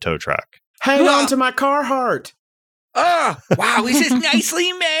the tow truck. hang on to my Carhartt. Oh, wow, this is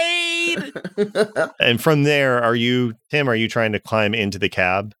nicely made. And from there, Tim, are you trying to climb into the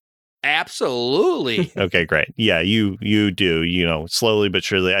cab? Absolutely. Okay, great. Yeah, you do, slowly but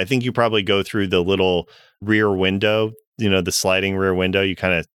surely. I think you probably go through the little rear window, the sliding rear window. You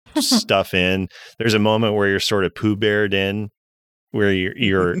kind of stuff in. There's a moment where you're sort of Pooh Beared in, where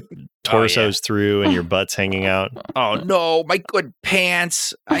your torso's through and your butt's hanging out. Oh no, my good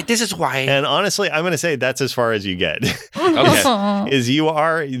pants. This is why. And honestly, I'm going to say that's as far as you get. Okay. Is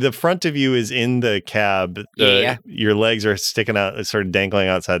the front of you is in the cab. Yeah. Your legs are sticking out, sort of dangling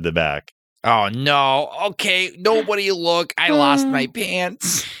outside the back. Oh no. Okay, nobody look. I lost my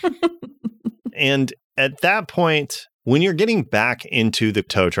pants. And at that point, when you're getting back into the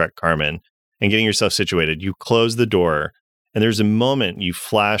tow truck, Carmen, and getting yourself situated, you close the door, and there's a moment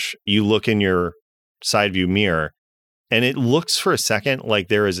you look in your side view mirror, and it looks for a second like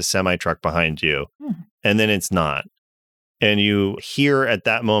there is a semi-truck behind you, and then it's not. And you hear at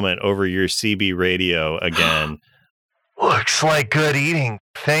that moment over your CB radio again, "Looks like good eating.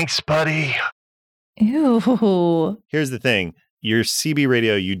 Thanks, buddy." Ew. Here's the thing. Your CB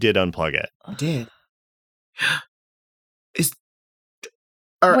radio, you did unplug it. I did.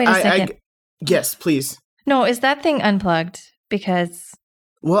 Wait a second. Yes, please. No, is that thing unplugged? Because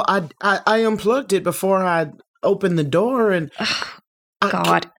Well, I unplugged it before I opened the door, and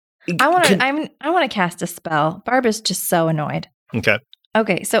God, I want to cast a spell. Barb is just so annoyed. Okay.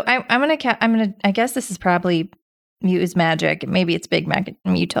 Okay, so I guess this is probably use magic. Maybe it's big magic.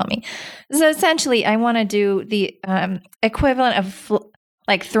 You tell me. So essentially, I want to do the equivalent of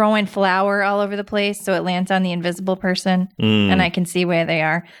like throwing flour all over the place so it lands on the invisible person and I can see where they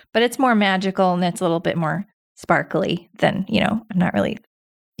are. But it's more magical and it's a little bit more sparkly than, I'm not really.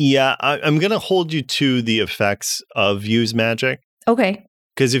 Yeah, I'm going to hold you to the effects of use magic. Okay.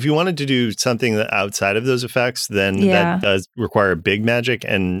 Because if you wanted to do something outside of those effects, then that does require big magic,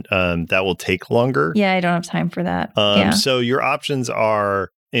 and that will take longer. Yeah, I don't have time for that. So your options are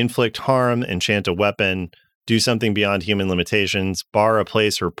inflict harm, enchant a weapon, do something beyond human limitations, bar a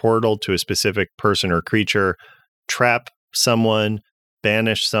place or portal to a specific person or creature, trap someone,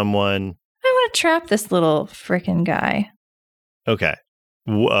 banish someone. I want to trap this little frickin' guy. Okay.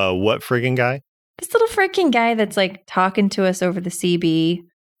 What friggin' guy? This little freaking guy that's like talking to us over the CB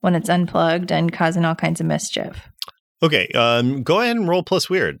when it's unplugged and causing all kinds of mischief. Okay, go ahead and roll plus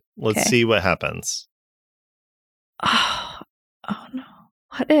weird. Let's Okay. see what happens. Oh no.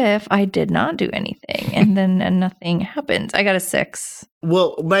 What if I did not do anything and then nothing happens? I got a 6.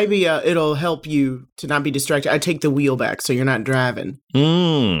 well, maybe it'll help you to not be distracted. I take the wheel back so you're not driving.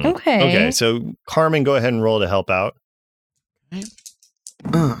 Okay. Okay. So Carmen, go ahead and roll to help out.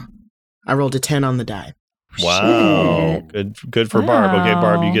 I rolled a 10 on the die. Wow. Shit. Good for Barb. Okay,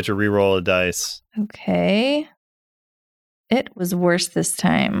 Barb, you Wow. get to re-roll a dice. Okay. It was worse this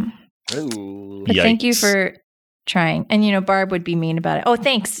time. Ooh. But thank you Yikes. for trying. And Barb would be mean about it. Oh,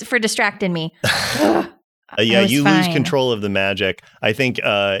 thanks for distracting me. Ugh. Yeah, I was you lose fine. control of the magic. I think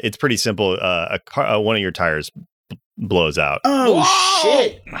it's pretty simple. One of your tires blows out. Oh, Whoa!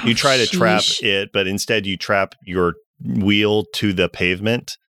 shit. You try to trap sheesh. it, but instead you trap your wheel to the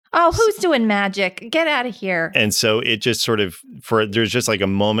pavement. Oh, who's doing magic? Get out of here. And so it just sort of, there's just like a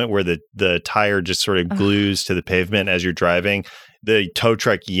moment where the tire just sort of glues to the pavement as you're driving. The tow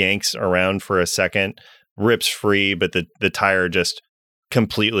truck yanks around for a second, rips free, but the tire just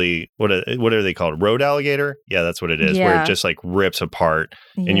completely, what are they called? Road alligator? Yeah, that's what it is, where Yeah. it just like rips apart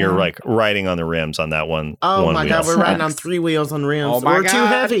and you're Yeah. like riding on the rims on that one. Oh one my wheel. God, we're riding on Sucks. 3 wheels on rims. Oh my We're too God.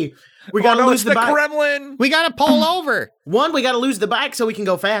 heavy. We gotta lose it's the bike. gremlin. We got to pull over. One, we gotta lose the bike so we can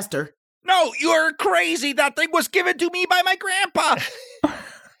go faster. No, you're crazy. That thing was given to me by my grandpa.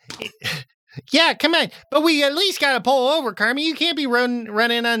 Yeah, come on. But we at least got to pull over, Carmen. You can't be running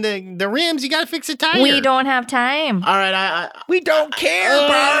on the rims. You got to fix the tire. We don't have time. All right, We don't care,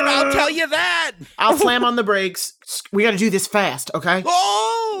 Barb. I'll tell you that. I'll slam on the brakes. We gotta do this fast, okay?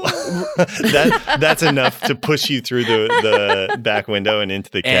 Oh. That's enough to push you through the back window and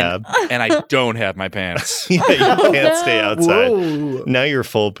into the cab. And I don't have my pants. Yeah, you can't stay outside. Whoa. Now you're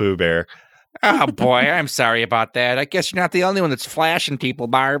full Pooh Bear. Oh, boy. I'm sorry about that. I guess you're not the only one that's flashing people,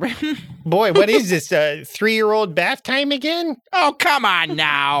 Barb. Boy, what is this? 3-year-old bath time again? Oh, come on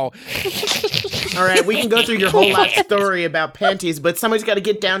now. All right, we can go through your whole life story about panties, but somebody's got to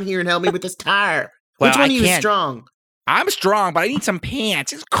get down here and help me with this tire. Well, Which one I of you is can't. strong? I'm strong, but I need some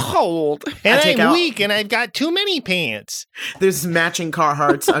pants. It's cold. And I take I'm out- weak and I've got too many pants. There's matching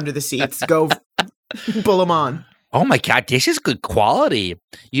Carhartts under the seats. Go pull them on. Oh my God, this is good quality.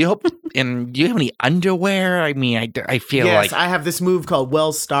 You hope, and do you have any underwear? I mean, I feel Yes, like I have this move called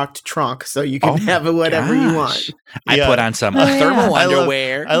well-stocked trunk, so you can Oh my have whatever you want. gosh. I Yeah. put on some Oh, yeah. thermal I love-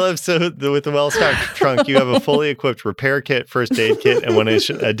 underwear. I love with the well-stocked trunk, you have a fully equipped repair kit, first aid kit, and one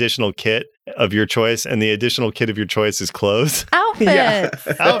additional kit of your choice, and the additional kit of your choice is clothes. Outfits. Yeah.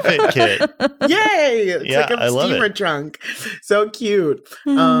 Outfit kit. Yay! It's Yeah, like a I love steamer it. trunk. So cute.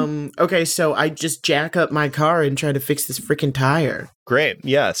 Okay, so I just jack up my car and try to fix this freaking tire. Great.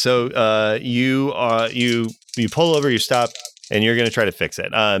 Yeah. So you pull over, you stop, and you're going to try to fix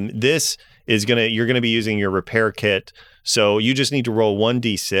it. This is you're going to be using your repair kit. So you just need to roll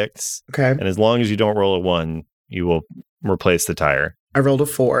 1d6. Okay. And as long as you don't roll a 1, you will replace the tire. I rolled a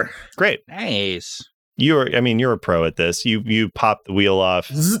 4. Great. Nice. You're a pro at this. You pop the wheel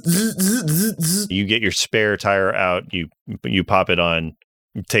off. You get your spare tire out. You pop it on.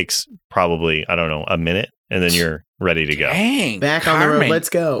 It takes probably, I don't know, a minute, and then you're ready to go. Dang. Back on the road. Carmen, Let's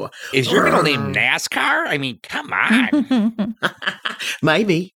go. Is your middle name NASCAR? I mean, come on.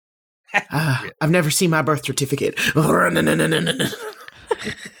 Maybe. I've never seen my birth certificate.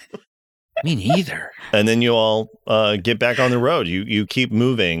 Me neither. And then you all get back on the road. You keep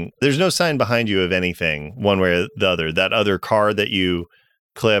moving. There's no sign behind you of anything, one way or the other. That other car that you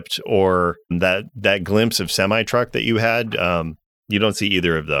clipped, or that glimpse of semi-truck that you had, you don't see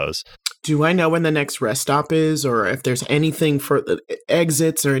either of those. Do I know when the next rest stop is, or if there's anything for the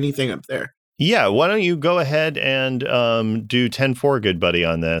exits or anything up there? Yeah, why don't you go ahead and do 10-4, good buddy,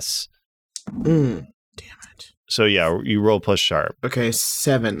 on this. Damn it. So yeah, you roll plus sharp. Okay,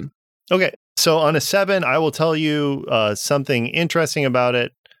 7. Okay, so on a 7, I will tell you something interesting about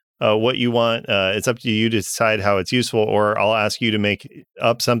it, what you want. It's up to you to decide how it's useful, or I'll ask you to make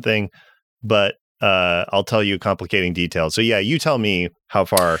up something, but I'll tell you complicating details. So yeah, you tell me how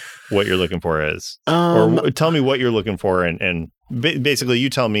far what you're looking for is, or tell me what you're looking for, and basically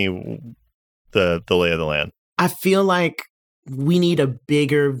you tell me the lay of the land. I feel like we need a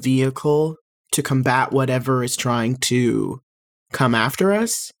bigger vehicle to combat whatever is trying to come after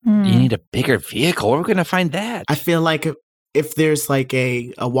us. You need a bigger vehicle. Where are we going to find that? I feel like if there's like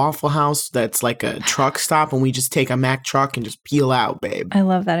a Waffle House that's like a truck stop, and we just take a Mack truck and just peel out, babe. I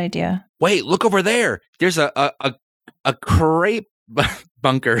love that idea. Wait, look over there. There's a crepe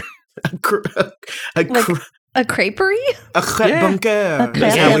bunker. A creperie? A crepe bunker.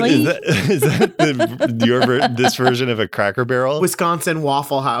 Is that this version of a Cracker Barrel? Wisconsin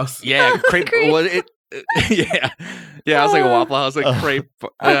Waffle House. Yeah, crepe. Well, yeah. I was like a Waffle House, like crepe.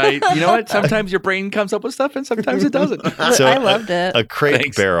 You know what? Sometimes your brain comes up with stuff, and sometimes it doesn't. So I loved it. A crepe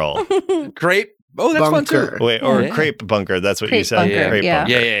Thanks. Barrel. Crepe. Oh, that's Bunker. fun too. Wait, or Yeah. crepe bunker. That's what Crepe you said. bunker, Crepe yeah.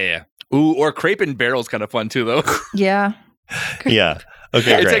 bunker. Yeah. Ooh, or crepe and barrel's kind of fun too, though. Yeah. Yeah.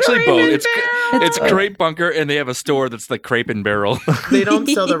 Okay, It's great. actually both. It's It's crepe bunker, and they have a store that's the crepe and barrel. They don't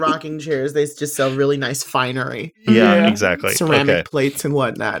sell the rocking chairs. They just sell really nice finery. Yeah, exactly. Ceramic Okay. plates and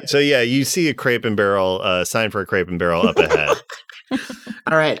whatnot. So yeah, you see a crepe and barrel, sign for a crepe and barrel up ahead.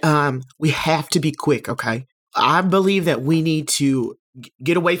 All right. We have to be quick, okay? I believe that we need to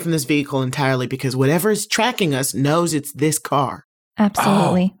get away from this vehicle entirely, because whatever is tracking us knows it's this car.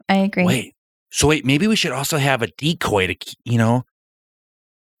 Absolutely. I agree. Wait, maybe we should also have a decoy to,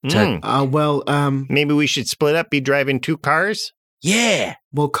 Maybe we should split up, be driving 2 cars? Yeah.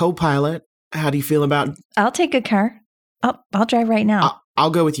 Well, co-pilot, how do you feel about... I'll take a car. I'll drive right now. I'll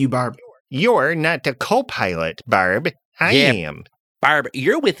go with you, Barb. You're not the co-pilot, Barb. I Yeah. am. Barb,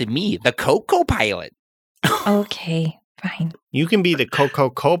 you're with me, the co-pilot. Okay, fine. You can be the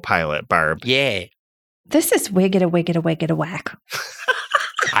co-pilot, Barb. Yeah. This is wiggida wiggida wiggida whack.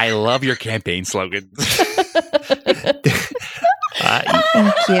 I love your campaign slogan.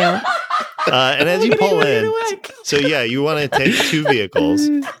 Thank you. And as you pull in, so yeah, you want to take 2 vehicles.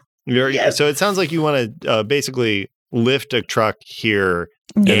 So it sounds like you want to basically lift a truck here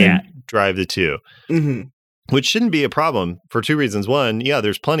and then drive the 2, which shouldn't be a problem for 2 reasons. 1, yeah,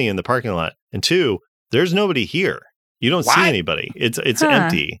 there's plenty in the parking lot. And 2, there's nobody here. You don't see anybody. It's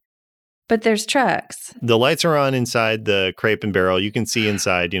empty. But there's trucks. The lights are on inside the crepe and barrel. You can see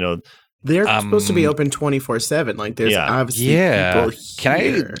inside, They're supposed to be open 24/7. Like, there's obviously people here.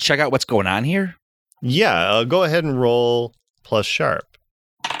 Can I check out what's going on here? Yeah, go ahead and roll plus sharp.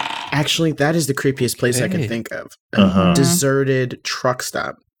 Actually, that is the creepiest place I can think of. Uh-huh. A deserted truck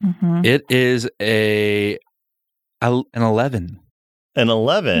stop. Mm-hmm. It is an 11. An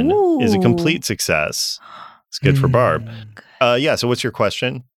 11 is a complete success. It's good for Barb. Yeah, so what's your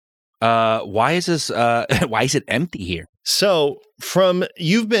question? Why is this? Why is it empty here? So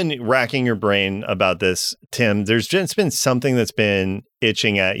you've been racking your brain about this, Tim. There's just been something that's been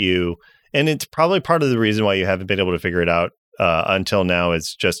itching at you, and it's probably part of the reason why you haven't been able to figure it out until now.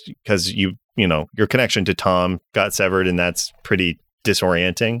 Is just because your connection to Tom got severed, and that's pretty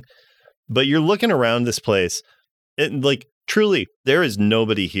disorienting. But you're looking around this place, like Truly, there is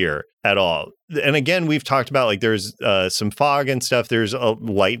nobody here at all. And again, we've talked about like there's some fog and stuff. There's a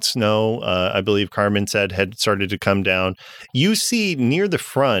light snow, I believe Carmen said had started to come down. You see near the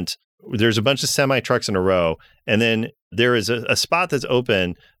front, there's a bunch of semi-trucks in a row. And then there is a spot that's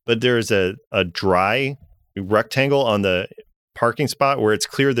open, but there's a dry rectangle on the parking spot where it's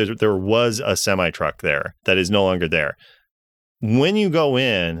clear that there was a semi-truck there that is no longer there. When you go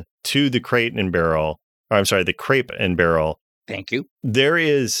in to the Crate and Barrel, the Crepe and Barrel. Thank you. There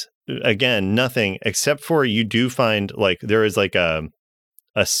is, again, nothing except for you do find like there is like a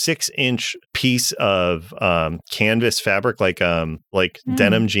 6-inch piece of canvas fabric, like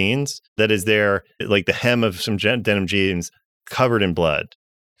denim jeans that is there, like the hem of some denim jeans covered in blood.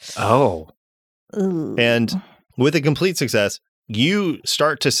 Oh. Ooh. And with a complete success, you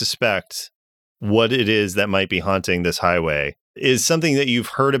start to suspect what it is that might be haunting this highway is something that you've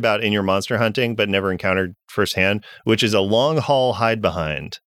heard about in your monster hunting, but never encountered firsthand, which is a long haul hide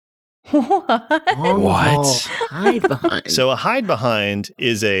behind. What? Hide behind. So a hide behind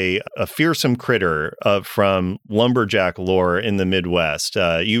is a fearsome critter from lumberjack lore in the Midwest.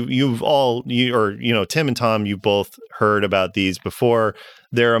 Tim and Tom, you both heard about these before.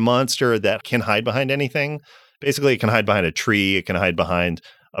 They're a monster that can hide behind anything. Basically, it can hide behind a tree. It can hide behind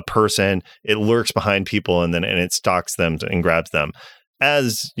a person. It lurks behind people and it stalks them and grabs them.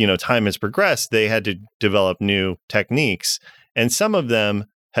 As time has progressed, they had to develop new techniques, and some of them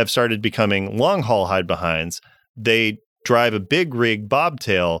have started becoming long haul hide behinds. They drive a big rig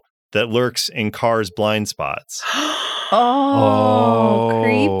bobtail that lurks in cars' blind spots. Oh,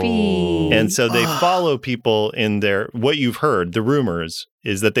 creepy. And so they follow people in what you've heard, the rumors,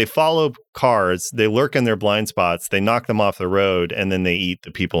 is that they follow cars, they lurk in their blind spots, they knock them off the road, and then they eat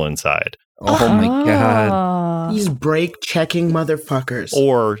the people inside. Oh my God. These brake checking motherfuckers.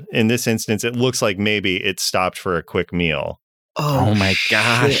 Or in this instance, it looks like maybe it stopped for a quick meal. Oh my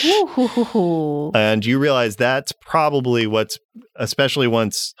gosh. Ooh. And you realize that's probably especially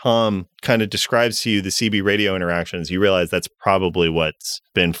once Tom kind of describes to you the CB radio interactions, you realize that's probably what's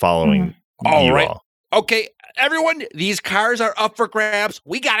been following you all. Okay, everyone, these cars are up for grabs.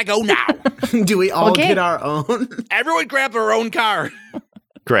 We gotta go now. Do we all get our own? Everyone grab their own car.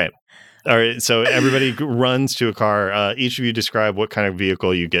 Great. All right, so everybody runs to a car. Each of you describe what kind of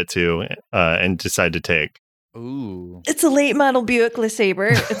vehicle you get to and decide to take. Ooh. It's a late model Buick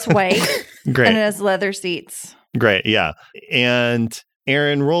LeSabre. It's white. Great. And it has leather seats. Great, yeah. And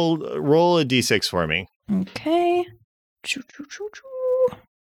Aaron, roll a d6 for me. Okay.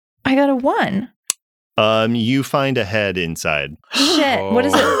 I got a 1. You find a head inside. Shit. What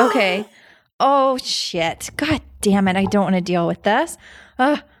is it? Okay. Oh, shit. God damn it. I don't want to deal with this.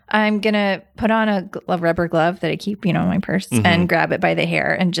 I'm going to put on a rubber glove that I keep, in my purse and grab it by the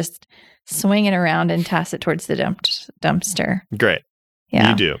hair and just swing it around and toss it towards the dumpster. Great. Yeah.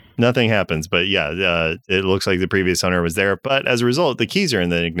 You do. Nothing happens, but yeah, it looks like the previous owner was there. But as a result, the keys are in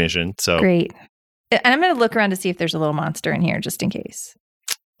the ignition. So great. And I'm going to look around to see if there's a little monster in here, just in case.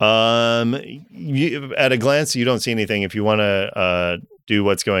 At a glance, you don't see anything. If you want to do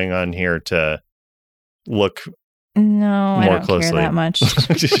what's going on here to look No, more I don't closely. care that much.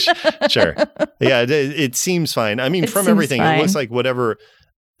 Sure. Yeah, it seems fine. I mean, from everything, it looks like whatever.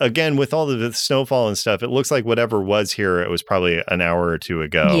 Again, with all of the snowfall and stuff, it looks like whatever was here, it was probably an hour or two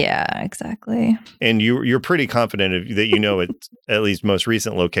ago. Yeah, exactly. And you're pretty confident that its at least most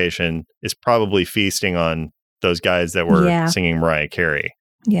recent location is probably feasting on those guys that were singing Mariah Carey.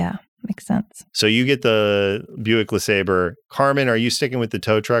 Yeah, makes sense. So you get the Buick LeSabre. Carmen, are you sticking with the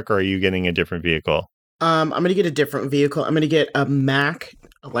tow truck or are you getting a different vehicle? I'm going to get a different vehicle. I'm going to get a Mack,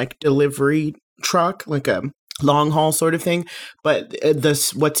 delivery truck, like a long haul sort of thing. But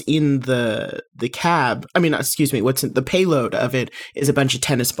what's in the cab, what's in the payload of it is a bunch of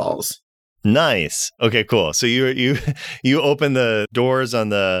tennis balls. Nice. Okay, cool. So you open the doors on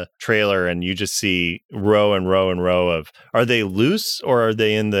the trailer and you just see row and row and row of. Are they loose or are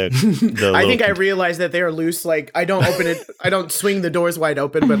they in the I think I realized that they are loose. Like I don't open it. I don't swing the doors wide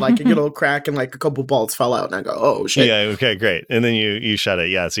open, but like you get a little crack and like a couple balls fall out, and I go, oh shit. Yeah. Okay. Great. And then you shut it.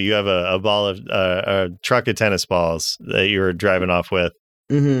 Yeah. So you have a ball of a truck of tennis balls that you were driving off with.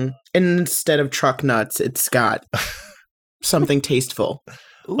 Mm-hmm. And instead of truck nuts, it's got something tasteful.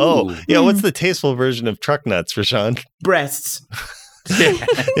 Ooh. Oh, yeah. What's the tasteful version of truck nuts, Rashawn? Breasts.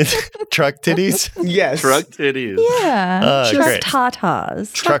 Truck titties? Yes. Truck titties. Yeah. Truck great.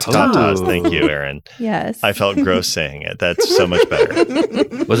 tatas. Truck tatas. Thank you, Aaron. Yes. I felt gross saying it. That's so much better.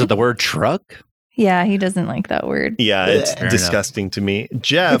 Was it the word truck? Yeah, he doesn't like that word. Yeah, it's Fair disgusting to me.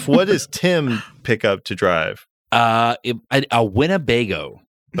 Jeff, what does Tim pick up to drive? A Winnebago.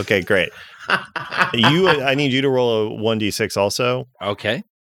 Okay, great. I need you to roll a 1d6 also. Okay.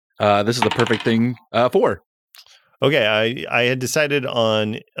 This is the perfect thing. 4. Okay, I had decided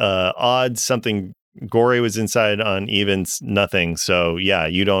on odds something. Gory was inside, on evens nothing. So yeah,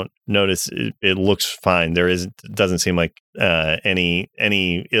 you don't notice. It looks fine. Doesn't seem like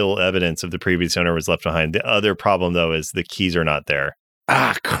any ill evidence of the previous owner was left behind. The other problem though is the keys are not there.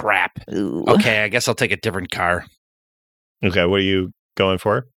 Ah, crap. Ooh. Okay, I guess I'll take a different car. Okay, what are you going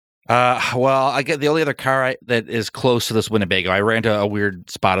for? Well, I get the only other car that is close to this Winnebago. I ran to a weird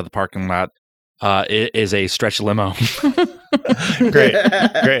spot of the parking lot. It is a stretch limo. Great.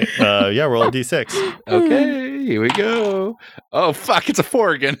 Yeah, roll a d6. Okay, here we go. Oh fuck, it's a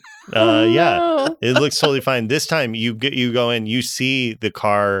 4 again. Yeah, it looks totally fine. This time you go in, you see the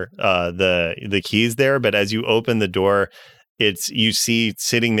car, the keys there, but as you open the door, you see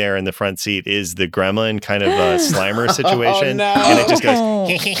sitting there in the front seat is the gremlin kind of Slimer situation, no. and it just goes.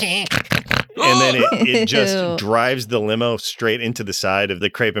 And then it just Ew. drives the limo straight into the side of the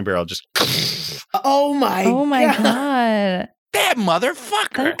Crepe and Barrel. Just Oh my God. That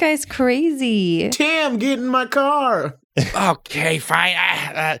motherfucker. That guy's crazy. Tim, get in my car. Okay, fine.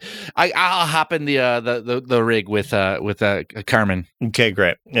 I'll hop in the rig with Carmen. okay,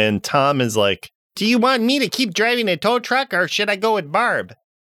 great. And Tom is like, Do you want me to keep driving a tow truck or should I go with Barb?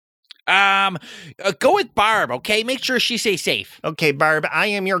 Go with Barb, okay? Make sure she stays safe. Okay, Barb, I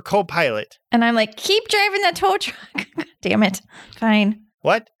am your co-pilot. And I'm like, keep driving the tow truck. Damn it. Fine.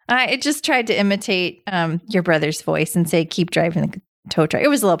 What? I just tried to imitate your brother's voice and say, keep driving the tow truck. It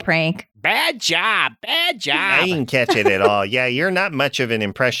was a little prank. Bad job. I didn't catch it at all. Yeah, you're not much of an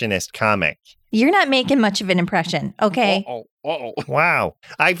impressionist comic. You're not making much of an impression, okay? Uh-oh. Wow.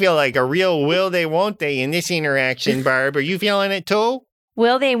 I feel like a real will they, won't they in this interaction, Barb. Are you feeling it too?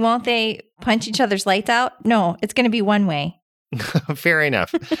 Will they, won't they punch each other's lights out? No, it's going to be one way. fair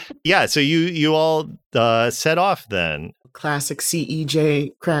enough. Yeah, so you all set off then. Classic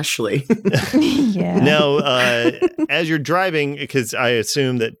CEJ Crashly. Yeah. Now, as you're driving, because I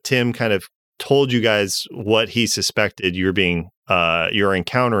assume that Tim kind of told you guys what he suspected you're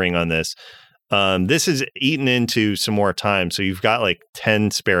encountering on this. This is eaten into some more time, so you've got like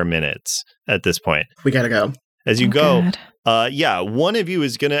 10 spare minutes at this point. We gotta go. As you Oh, go, God. one of you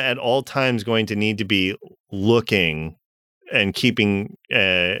is going to at all times going to need to be looking and keeping,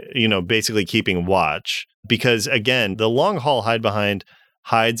 basically keeping watch. Because again, the long haul hide behind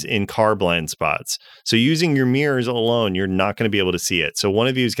hides in car blind spots. So using your mirrors alone, you're not going to be able to see it. So one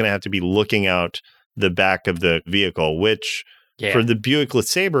of you is going to have to be looking out the back of the vehicle, which for the Buick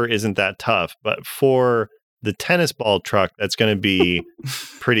LeSabre isn't that tough. But for the tennis ball truck, that's going to be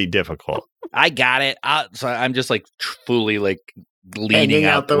pretty difficult. I got it. So I'm just like fully like leaning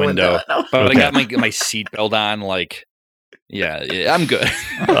out the window. But Okay. I got my seatbelt on. Like, yeah, I'm good.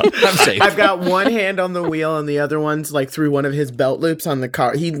 I'm safe. I've got one hand on the wheel and the other one's like through one of his belt loops on the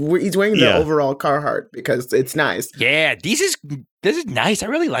car. He's wearing the overall Carhartt because it's nice. Yeah, this is nice. I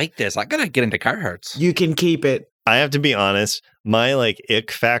really like this. I gotta get into Carhartts. You can keep it. I have to be honest, my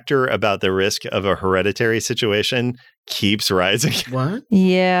ick factor about the risk of a hereditary situation keeps rising. What?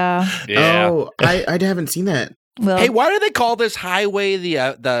 Yeah. Yeah. Oh, I haven't seen that. Well, Hey, why do they call this highway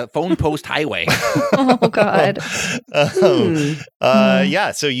the phone post highway? oh, God.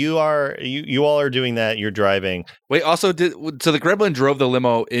 Yeah, so you all are doing that. You're driving. Wait, also so the gremlin drove the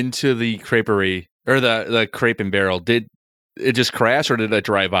limo into the creperie or the Crepe and Barrel. Did it just crash or did it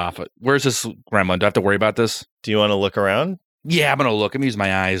drive off? Where's this gremlin? Do I have to worry about this? Do you want to look around? Yeah, I'm gonna look. I'm gonna use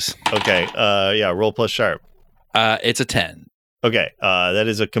my eyes. Okay. Yeah, roll plus sharp. It's a 10. Okay. That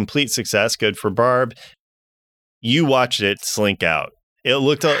is a complete success. Good for Barb. You watched it slink out. It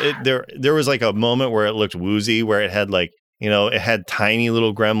looked there was like a moment where it looked woozy, where it had like, it had tiny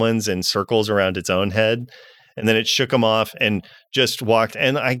little gremlins and circles around its own head. And then it shook them off and just walked.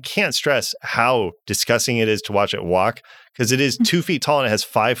 And I can't stress how disgusting it is to watch it walk, because it is 2 feet tall and it has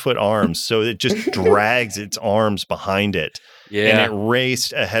 5-foot arms. So it just drags its arms behind it. Yeah. And it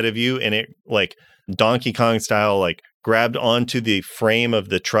raced ahead of you, and it like Donkey Kong style, like grabbed onto the frame of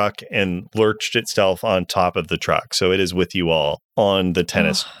the truck and lurched itself on top of the truck. So it is with you all on the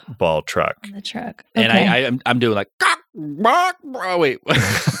tennis ball truck. On the truck. And Okay. I'm doing like oh wait.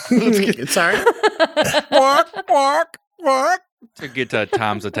 Sorry? To get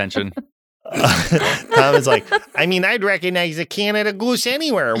Tom's attention. Tom is like, I'd recognize a Canada Goose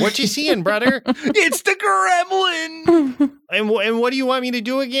anywhere. What you seeing, brother? It's the gremlin. And what do you want me to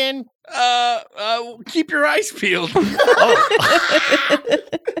do again? Keep your eyes peeled.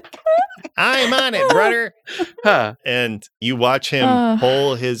 I'm on it, brother. Huh. And you watch him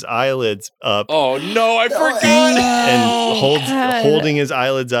pull his eyelids up. Oh no, I forgot. And holding his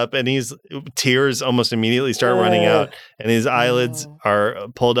eyelids up, and tears almost immediately start running out, and his eyelids are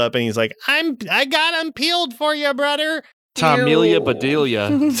pulled up, and he's like, I got them peeled for you, brother. Tomelia Bedelia.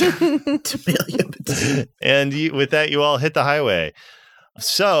 And with that, you all hit the highway.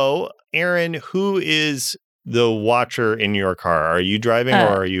 So, Aaron, who is the watcher in your car? Are you driving or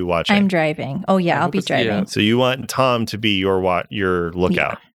are you watching? I'm driving. Oh, yeah, I'll be driving. Yeah. So you want Tom to be your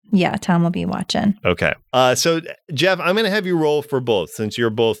lookout. Yeah, Tom will be watching. Okay. So, Jeff, I'm going to have you roll for both since you're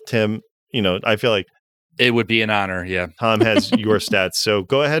both Tim. You know, I feel like It would be an honor, yeah. Tom has your stats. So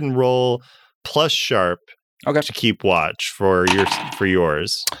go ahead and roll plus sharp to keep watch for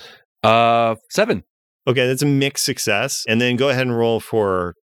yours. 7. Okay, that's a mixed success. And then go ahead and roll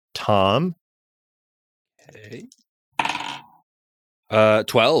for Tom. Okay.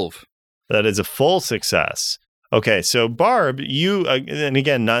 12. That is a full success. Okay, so Barb, you, and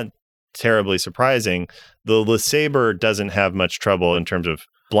again, not terribly surprising, the LeSabre doesn't have much trouble in terms of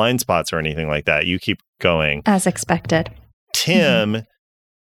blind spots or anything like that. You keep going. As expected. Tim,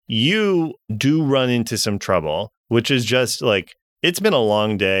 you do run into some trouble, which is just like, it's been a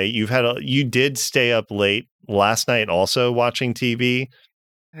long day. You did stay up late last night also watching TV.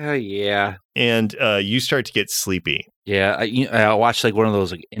 Oh, yeah. And you start to get sleepy. Yeah, I watched like one of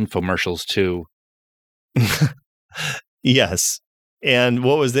those like infomercials too. Yes. And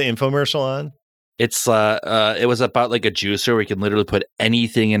what was the infomercial on? It's it was about like a juicer where you can literally put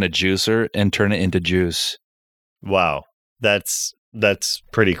anything in a juicer and turn it into juice. Wow. That's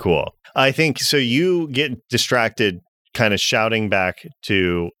pretty cool. I think so. You get distracted kind of shouting back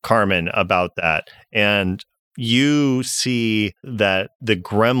to Carmen about that. And you see that the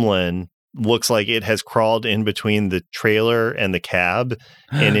gremlin looks like it has crawled in between the trailer and the cab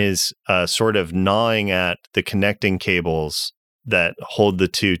and is sort of gnawing at the connecting cables that hold the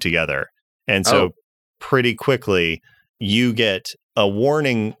two together. And so pretty quickly you get a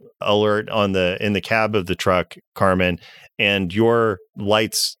warning alert in the cab of the truck, Carmen, and your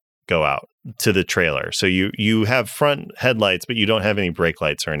lights go out to the trailer. So you have front headlights, but you don't have any brake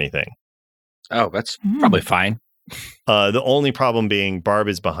lights or anything. Oh, that's probably fine. The only problem being Barb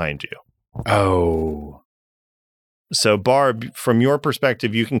is behind you. Oh. So Barb, from your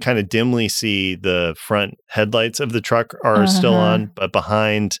perspective, you can kind of dimly see the front headlights of the truck are still on, but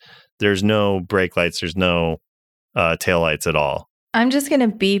behind there's no brake lights, there's no tail lights at all. I'm just going to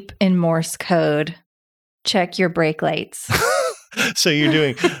beep in Morse code. Check your brake lights. So you're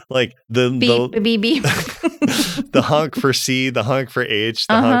doing like the beep, beep, beep. the honk for C, the honk for H,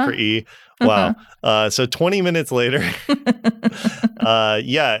 the honk for E. Wow. So 20 minutes later,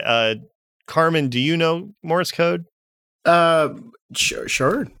 Carmen, do you know Morse code?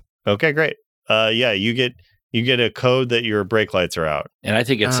 Sure. Okay, great. You get a code that your brake lights are out. And I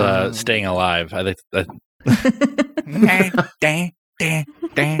think it's staying alive. I think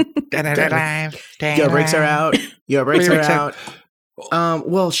Your brakes are out. Your brakes are out.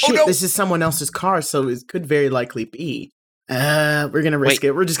 Well, shit, this is someone else's car, so it could very likely be. We're going to risk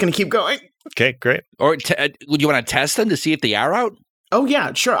it. We're just going to keep going. Okay, great. Or would you want to test them to see if they are out? Oh,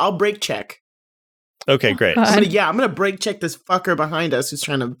 yeah, sure. I'll brake check. Okay, great. I'm going to brake check this fucker behind us who's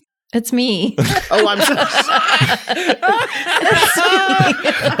trying to... It's me. Oh, I'm sorry.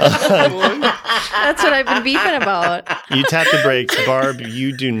 That's what I've been beeping about. You tap the brakes. Barb,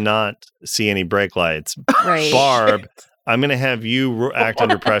 you do not see any brake lights. Right. Barb, I'm going to have you act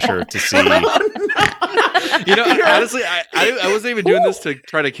under pressure to see. You know, honestly, I wasn't even doing this to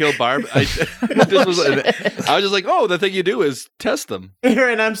try to kill Barb. I was just like, the thing you do is test them.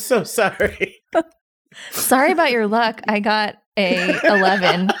 Aaron, I'm so sorry. Sorry about your luck. I got a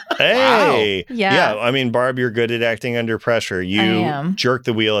 11. Hey. Wow. Yeah. I mean, Barb, you're good at acting under pressure. You jerk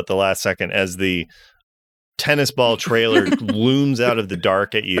the wheel at the last second as the tennis ball trailer looms out of the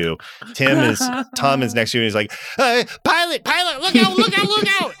dark at you. Tom is next to you and he's like, hey, pilot, look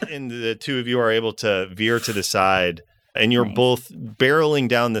out. And the two of you are able to veer to the side and you're both barreling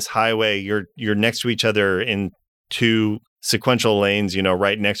down this highway. You're next to each other in two sequential lanes,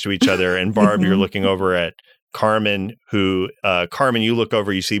 right next to each other. And Barb, you're looking over at Carmen, Carmen, you look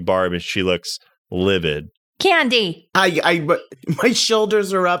over, you see Barb and she looks livid. Candy. My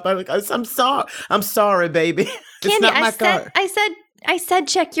shoulders are up. I'm sorry. I'm sorry, baby. It's Candy, not my car. I said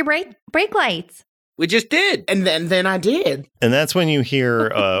check your brake lights. We just did. And then I did. And that's when you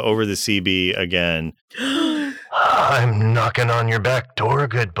hear over the CB again, I'm knocking on your back door,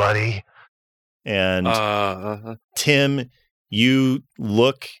 good buddy. And Tim, you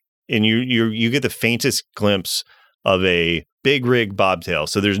look and you get the faintest glimpse of a big rig bobtail.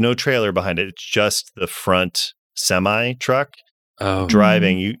 So there's no trailer behind it. It's just the front semi truck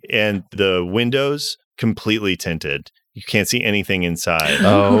driving you, and the windows completely tinted. You can't see anything inside.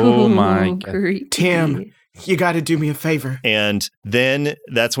 Oh my God. Creepy. Tim, you got to do me a favor. And then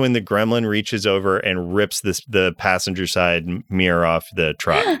that's when the gremlin reaches over and rips the passenger side mirror off the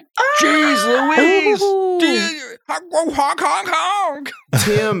truck. Jeez Louise! Ooh. Honk, honk, honk,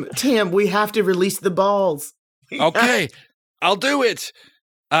 honk. Tim, we have to release the balls. Okay, I'll do it.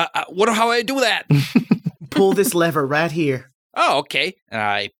 How do I do that? Pull this lever right here. Oh, okay.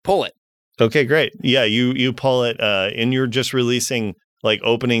 I pull it. Okay, great. Yeah, you pull it, and you're just releasing, like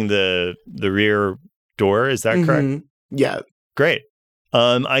opening the rear door. Is that correct? Mhm. Yeah. Great.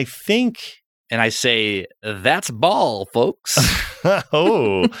 I think. And I say, that's ball, folks.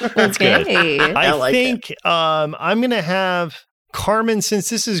 Oh, that's good. Okay. I like think I'm going to have Carmen, since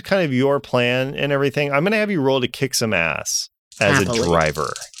this is kind of your plan and everything, I'm going to have you roll to kick some ass as Happily. a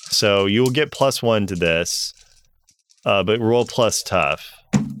driver. So you will get +1 to this, but roll plus tough.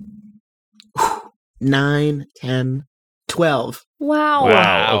 9, 10, 12. Wow.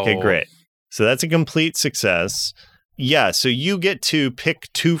 Wow. Okay, great. So that's a complete success. Yeah, so you get to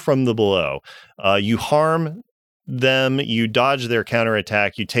pick 2 from the below. You harm them, you dodge their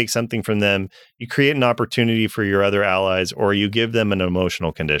counterattack, you take something from them, you create an opportunity for your other allies, or you give them an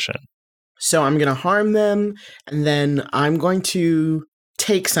emotional condition. So I'm going to harm them, and then I'm going to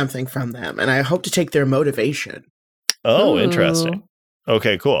take something from them, and I hope to take their motivation. Oh, Ooh. interesting.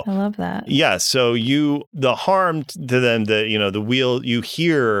 Okay, cool. I love that. Yeah, so the harm to them, the wheel, you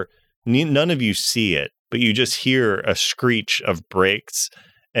hear, none of you see it, but you just hear a screech of brakes,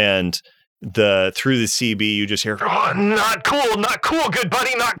 and through the CB you just hear, oh, not cool, good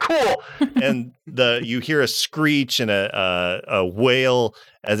buddy, not cool. And you hear a screech and a wail,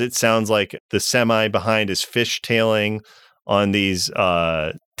 as it sounds like the semi behind is fishtailing on these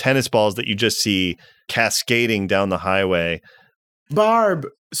tennis balls that you just see cascading down the highway. Barb,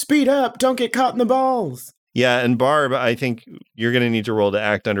 speed up. Don't get caught in the balls. Yeah, and Barb, I think you're going to need to roll to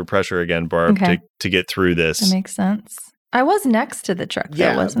act under pressure again, Barb, Okay. to get through this. That makes sense. I was next to the truck,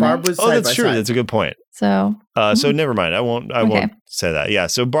 Yeah, though, wasn't Barb I? was Oh, side that's by true. side. That's a good point. So So never mind. I won't say that. Yeah.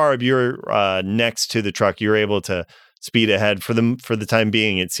 So Barb, you're next to the truck. You're able to speed ahead for the time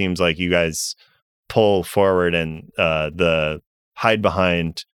being. It seems like you guys pull forward, and the hide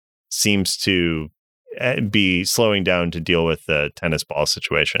behind seems to be slowing down to deal with the tennis ball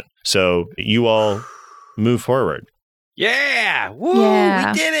situation. So you all move forward. Yeah. Woo.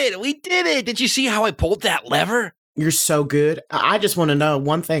 Yeah. We did it. We did it. Did you see how I pulled that lever? You're so good. I just want to know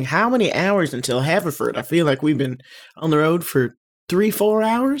one thing. How many hours until Haverford? I feel like we've been on the road for 3-4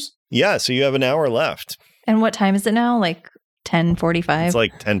 hours. Yeah. So you have an hour left. and what time is it now? Like 10:45? It's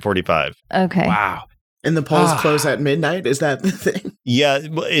like 10:45. Okay. Wow. And the polls Ah. close at midnight. Is that the thing? Yeah,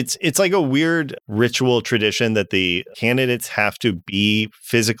 it's like a weird ritual tradition that the candidates have to be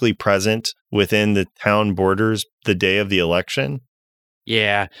physically present within the town borders the day of the election.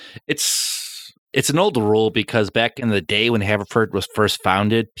 Yeah. It's an old rule because back in the day when Haverford was first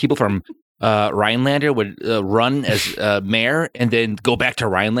founded, people from Rhinelander would run as mayor and then go back to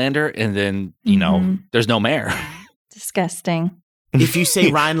Rhinelander, and then, there's no mayor. Disgusting. If you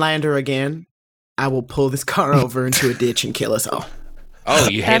say Rhinelander again, I will pull this car over into a ditch and kill us all. Oh,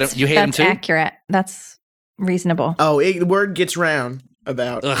 you hate him? You hate him That's too? accurate. That's reasonable. Oh, the word gets round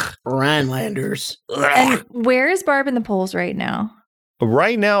about Ugh. Rhinelanders. And where is Barb in the polls right now?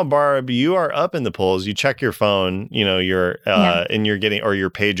 Right now, Barb, you are up in the polls. You check your phone, you're and you're getting, or your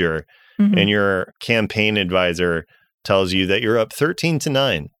pager, Mhm. and your campaign advisor tells you that you're up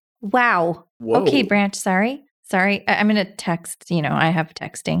 13-9. Wow. Whoa. Okay, Branch, sorry. I'm going to text, I have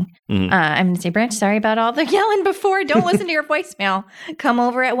texting. Mhm. I'm going to say, Branch, sorry about all the yelling before. Don't listen to your voicemail. Come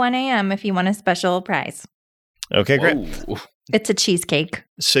over at 1 a.m. if you want a special prize. Okay, great. Whoa. It's a cheesecake.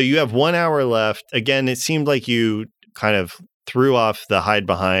 So you have 1 hour left. Again, it seemed like you kind of threw off the hide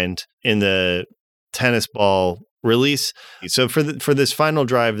behind in the tennis ball release. So for this final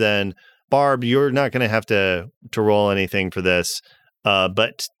drive, then, Barb, you're not going to have to roll anything for this.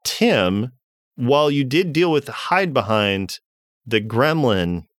 But Tim, while you did deal with the hide behind, the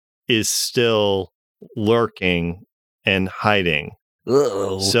gremlin is still lurking and hiding.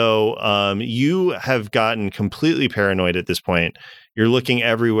 Uh-oh. So you have gotten completely paranoid at this point. You're looking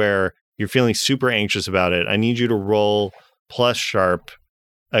everywhere. You're feeling super anxious about it. I need you to roll plus sharp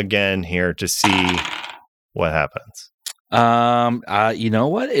again here to see what happens. You know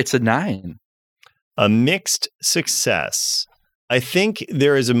what? It's a 9. A mixed success. I think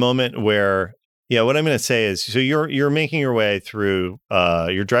there is a moment where Yeah, what I'm going to say is, so you're making your way through.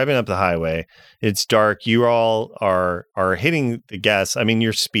 You're driving up the highway. It's dark. You all are hitting the gas. I mean,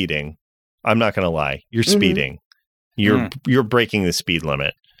 you're speeding. I'm not going to lie. You're speeding. You're breaking the speed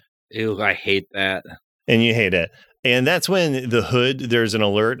limit. Ew, I hate that. And you hate it. And that's when there's an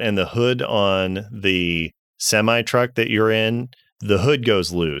alert, and the hood on the semi truck that you're in, the hood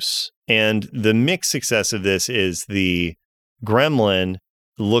goes loose. And the mixed success of this is the gremlin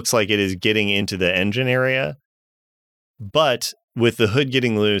looks like it is getting into the engine area. But with the hood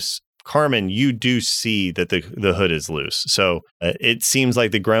getting loose, Carmen, you do see that the hood is loose. So it seems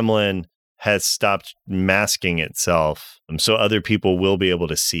like the gremlin has stopped masking itself, so other people will be able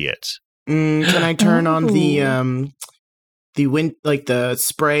to see it. Can I turn on the wind, like the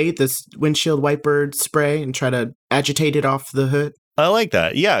spray, the windshield wiper spray, and try to agitate it off the hood? I like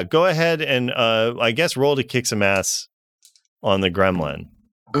that. Yeah, go ahead and I guess roll to kick some ass on the gremlin.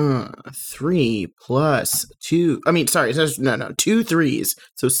 3 plus 2. I mean, sorry, no, 2 3s.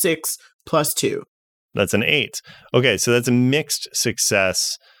 So 6 plus 2. That's an 8. Okay, so that's a mixed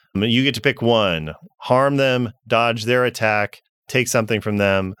success. You get to pick one. Harm them, dodge their attack, take something from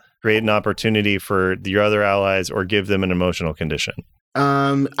them, create an opportunity for your other allies, or give them an emotional condition.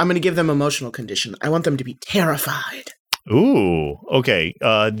 I'm going to give them emotional condition. I want them to be terrified. Ooh, okay.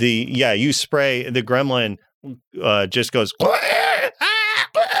 You spray, the gremlin just goes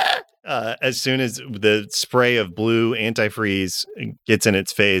as soon as the spray of blue antifreeze gets in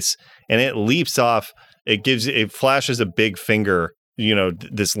its face, and it leaps off. It flashes a big finger,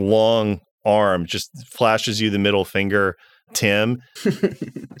 this long arm just flashes you the middle finger, Tim,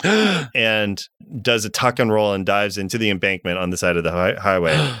 and does a tuck and roll and dives into the embankment on the side of the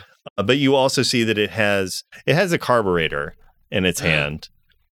highway. But you also see that it has a carburetor in its hand.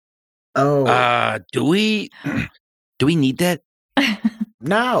 Oh. Do we need that?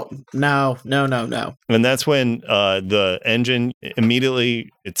 No. And that's when the engine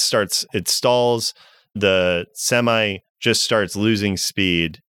immediately it stalls. The semi just starts losing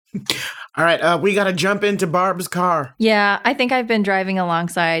speed. All right, we got to jump into Barb's car. Yeah, I think I've been driving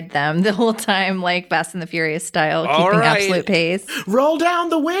alongside them the whole time, like Fast and the Furious style, keeping absolute pace. Roll down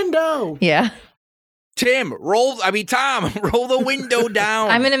the window. Yeah. Tom, roll the window down.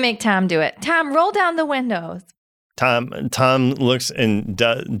 I'm going to make Tom do it. Tom, roll down the windows. Tom looks and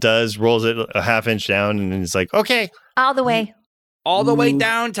rolls it a half inch down, and is like, okay. All the way. All the way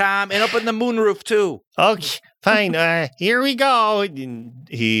down, Tom, and open the moonroof, too. Okay, fine. Here we go.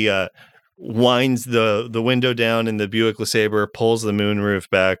 He winds the window down in the Buick LeSabre, pulls the moonroof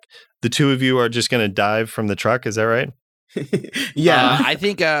back. The two of you are just going to dive from the truck. Is that right? Yeah. I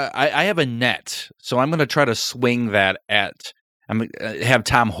think I have a net, so I'm going to try to swing that at. I'm going to have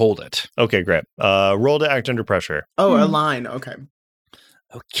Tom hold it. Okay, great. Roll to act under pressure. Oh, a line. Okay.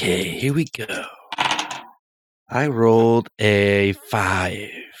 Okay, here we go. I rolled a 5.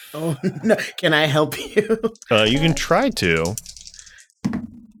 Oh, no. Can I help you? You can try to.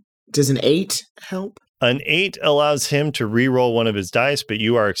 Does an 8 help? An 8 allows him to re-roll one of his dice, but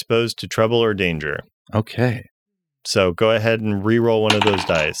you are exposed to trouble or danger. Okay. So go ahead and re-roll one of those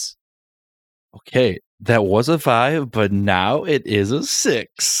dice. Okay, that was a 5, but now it is a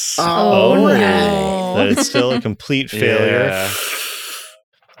 6. Oh, no. no. That is still a complete failure. Yeah.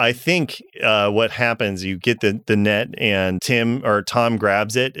 I think what happens, you get the net and Tom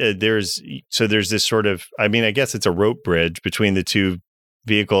grabs it. There's this sort of, I mean, I guess it's a rope bridge between the two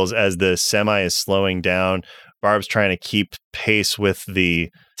vehicles as the semi is slowing down. Barb's trying to keep pace with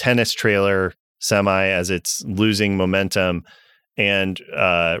the tennis trailer semi as it's losing momentum. And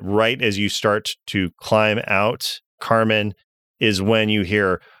right as you start to climb out, Carmen, is when you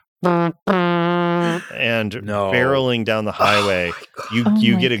hear and barreling down the highway,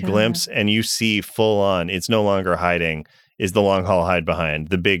 you get a glimpse and you see full on. It's no longer hiding. Is the long haul hide behind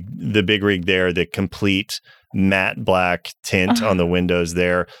the big rig there? The complete matte black tint on the windows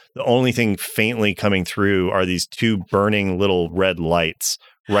there. The only thing faintly coming through are these two burning little red lights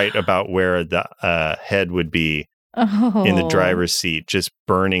right about where the head would be in the driver's seat, just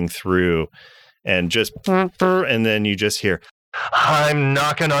burning through, and then you just hear, "I'm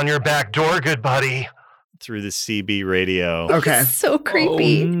knocking on your back door, good buddy," through the CB radio. Okay. So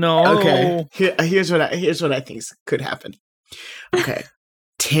creepy. Oh, no. Okay. Here's what I think could happen. Okay.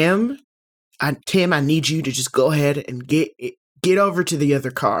 Tim, I need you to just go ahead and get over to the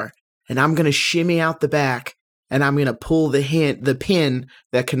other car, and I'm going to shimmy out the back, and I'm going to pull the pin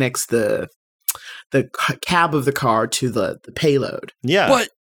that connects the cab of the car to the payload. Yeah. But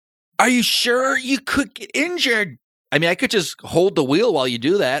are you sure? You could get injured. I mean, I could just hold the wheel while you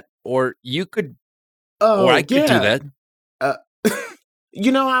do that, or you could, or I could do that.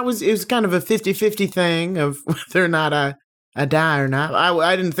 You know, it was kind of a 50-50 thing of whether or not I die or not.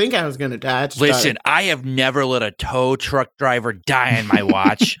 I didn't think I was going to die. Listen, I have never let a tow truck driver die on my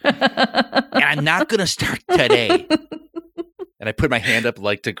watch, and I'm not going to start today. And I put my hand up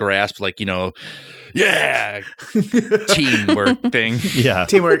like to grasp, like, yeah, teamwork thing. Yeah.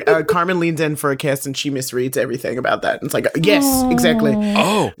 Teamwork. Carmen leans in for a kiss and she misreads everything about that. And it's like, yes, exactly.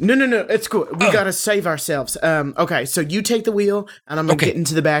 Oh. No, it's cool. We got to save ourselves. Okay, so you take the wheel and I'm going to get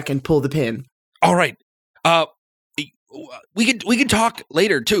into the back and pull the pin. All right. We can talk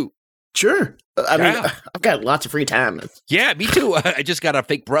later too. Sure. I mean, I've got lots of free time. Yeah, me too. I just got a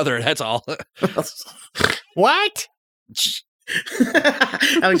fake brother. That's all. What?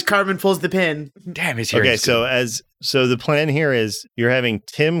 Alex, Carmen pulls the pin. Damn, his hearing. Okay, is good. so the plan here is you're having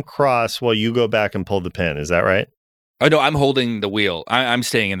Tim cross while you go back and pull the pin. Is that right? Oh no, I'm holding the wheel. I'm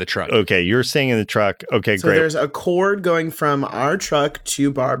staying in the truck. Okay, you're staying in the truck. Okay, So great. there's a cord going from our truck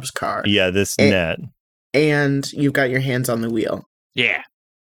to Barb's car. Yeah, this net. And you've got your hands on the wheel. Yeah.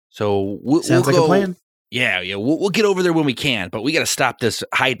 So we'll Sounds like go, a plan. Yeah. We'll get over there when we can, but we got to stop this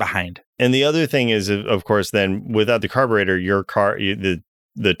hide behind. And the other thing is, of course, then without the carburetor, your car,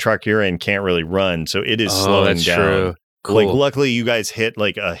 the truck you're in can't really run. So it is slowing down. True. Cool. Like, luckily, you guys hit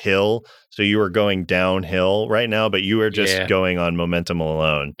like a hill. So you were going downhill right now, but you were just going on momentum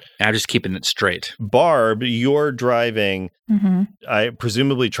alone. I'm just keeping it straight. Barb, you're driving, Mm-hmm.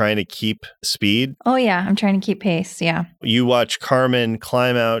 presumably trying to keep speed. Oh, yeah. I'm trying to keep pace. Yeah. You watch Carmen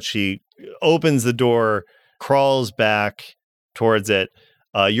climb out. She opens the door, crawls back towards it.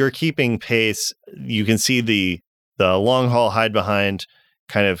 You're keeping pace. You can see the long haul hide behind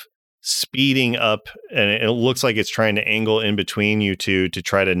kind of speeding up, and it looks like it's trying to angle in between you two to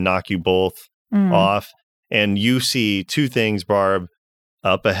try to knock you both off. And you see two things, Barb.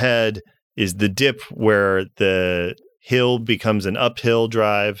 Up ahead is the dip where the hill becomes an uphill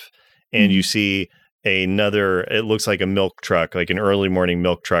drive, and you see another, it looks like a milk truck, like an early morning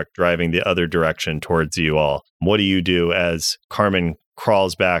milk truck driving the other direction towards you all. What do you do as Carmen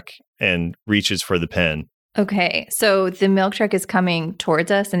crawls back and reaches for the pen? Okay. So the milk truck is coming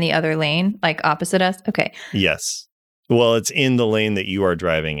towards us in the other lane, like opposite us. Okay. Yes. Well, it's in the lane that you are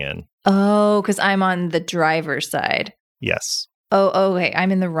driving in. Oh, because I'm on the driver's side. Yes. Oh, okay.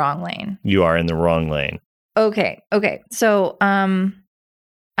 I'm in the wrong lane. You are in the wrong lane. Okay. So, what am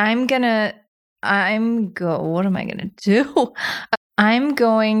I going to do? I'm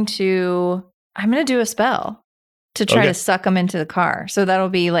going to do a spell to try to suck them into the car. So that'll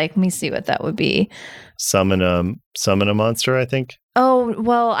be like, let me see what that would be. Summon a monster, I think. Oh,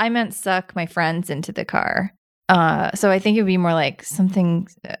 well, I meant suck my friends into the car. So I think it would be more like something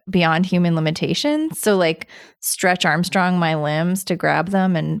beyond human limitations. So like stretch Armstrong my limbs to grab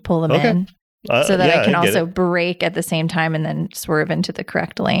them and pull them in. So that I can also brake at the same time and then swerve into the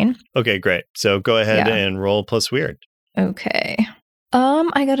correct lane. Okay, great. So go ahead and roll plus weird. Okay.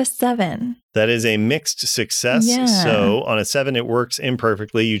 I got a 7. That is a mixed success. Yeah. So on a 7, it works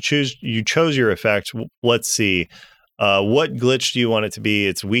imperfectly. You chose your effect. Let's see. What glitch do you want it to be?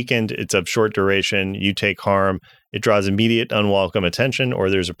 It's weakened. It's of short duration. You take harm. It draws immediate unwelcome attention, or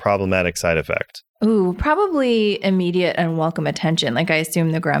there's a problematic side effect. Ooh, probably immediate unwelcome attention. Like I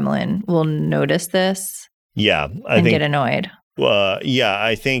assume the gremlin will notice this. Yeah, and get annoyed.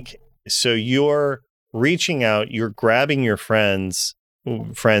 I think so. You're reaching out. You're grabbing your friends.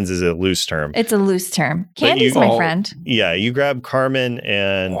 Friends is a loose term. It's a loose term. Candy's my friend. Yeah, you grab Carmen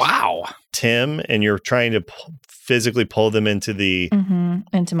and Tim, and you're trying to physically pull them into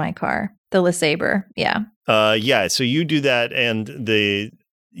into my car, the LeSabre. Yeah. So you do that, and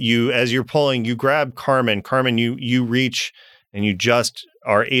as you're pulling, you grab Carmen. Carmen, you reach and you just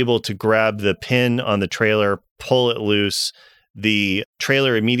are able to grab the pin on the trailer, pull it loose. The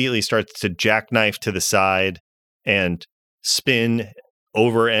trailer immediately starts to jackknife to the side and spin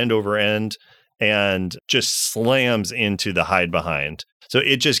over end and just slams into the hide behind. So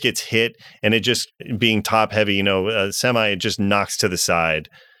it just gets hit, and it just being top heavy, semi, it just knocks to the side.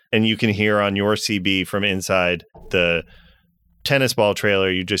 And you can hear on your CB from inside the tennis ball trailer,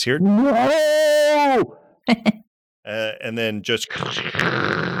 you just hear, no! And then just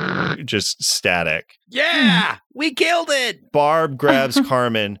static. Yeah, we killed it. Barb grabs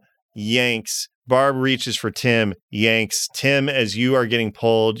Carmen, yanks. Barb reaches for Tim, yanks. Tim, as you are getting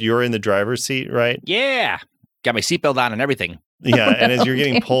pulled, you're in the driver's seat, right? Yeah. Got my seatbelt on and everything. Yeah, and as you're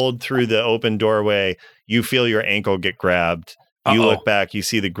getting pulled through the open doorway, you feel your ankle get grabbed. You look back, you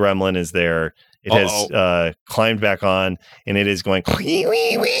see the gremlin is there. It has climbed back on, and it is going wee,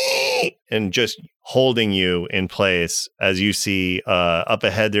 wee, wee, and just holding you in place as you see up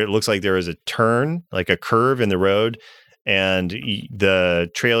ahead there. It looks like there is a turn, like a curve in the road, and the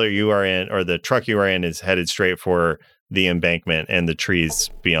trailer you are in, or the truck you are in, is headed straight for the embankment and the trees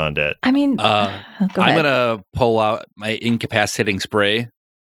beyond it. I mean, Go ahead. I'm going to pull out my incapacitating spray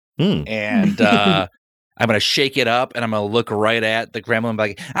and I'm going to shake it up and I'm going to look right at the gremlin and be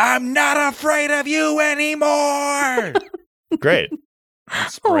like, I'm not afraid of you anymore. Great.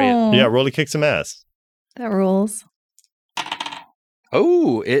 Spray it. Yeah, roll to kick some ass. That rules.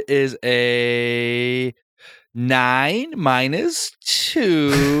 Oh, it is a 9 minus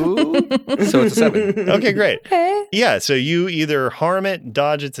 2. So it's a 7. Okay, great. Okay. Yeah, so you either harm it,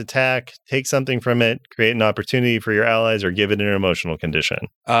 dodge its attack, take something from it, create an opportunity for your allies, or give it an emotional condition.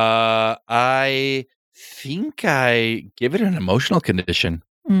 I think I give it an emotional condition.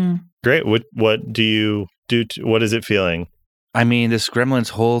 Great. What do you do? What is it feeling? I mean, this gremlin's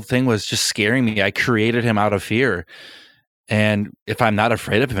whole thing was just scaring me. I created him out of fear. And if I'm not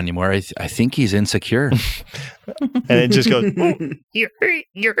afraid of him anymore, I think he's insecure. And it just goes,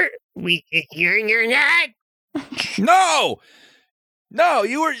 You're not. No,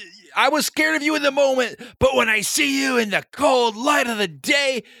 I was scared of you in the moment, but when I see you in the cold light of the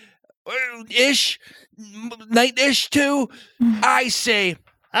day, night-ish too, I say,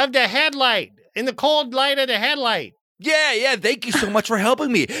 Of the headlight. In the cold light of the headlight. yeah, thank you so much for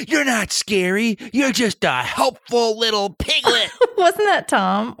helping me. You're not scary. You're just a helpful little piglet. Wasn't that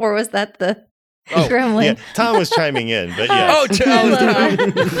Tom, or was that the gremlin? yeah, Tom was chiming in, but yeah. Oh, I love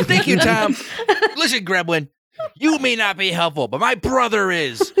Tom. Thank you, Tom. Listen, Gremlin, you may not be helpful, but my brother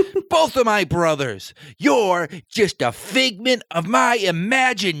is. Both of my brothers. You're just a figment of my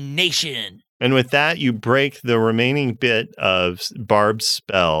imagination. And with that, you break the remaining bit of Barb's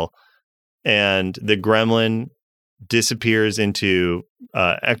spell, and the gremlin disappears into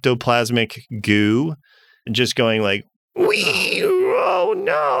ectoplasmic goo, just going like, oh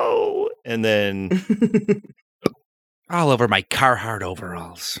no. And then All over my Carhartt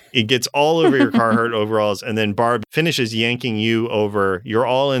overalls. it gets all over your Carhartt overalls. And then Barb finishes yanking you over. You're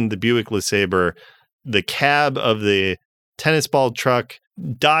all in the Buick LeSabre. The cab of the tennis ball truck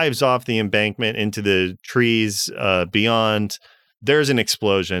dives off the embankment into the trees beyond. There's an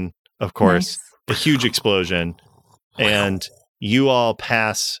explosion, of course, a huge explosion. And you all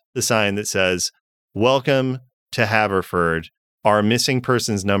pass the sign that says, "Welcome to Haverford. Our missing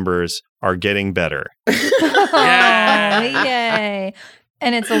persons numbers are getting better." Oh, yay.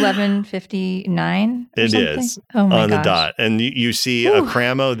 And it's 11:59. It is Oh my on the gosh. dot. And you see a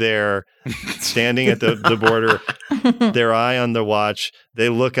Cramo there standing at the border, their eye on the watch. They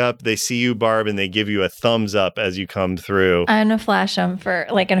look up, they see you, Barb, and they give you a thumbs up as you come through. I'm going to flash them for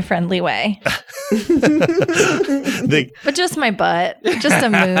like in a friendly way. But just my butt. Just a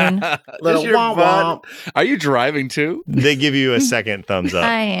moon. Little Is your womp butt- Are you driving too? They give you a second thumbs up.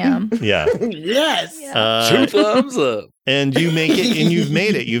 I am. Yeah. Yes. 2 thumbs up. And you make it, and you've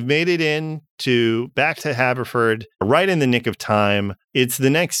made it. You've made it back to Haverford right in the nick of time. It's the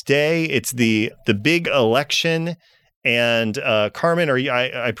next day. It's the big election. And Carmen,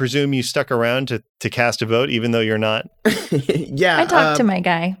 I presume you stuck around to cast a vote, even though you're not. Yeah. I talked to my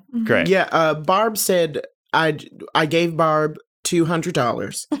guy. Great. Yeah. Barb said I gave Barb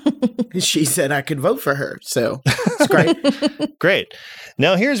 $200. She said I could vote for her. So it's great. Great.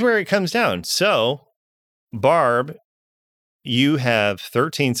 Now here's where it comes down. So, Barb, you have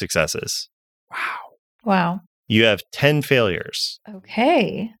 13 successes. Wow. You have 10 failures.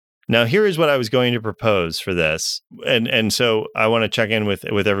 Okay. Now, here is what I was going to propose for this. And so I want to check in with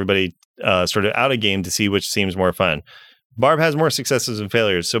everybody sort of out of game to see which seems more fun. Barb has more successes and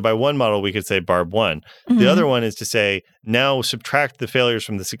failures. So by one model, we could say Barb won. The other one is to say, now subtract the failures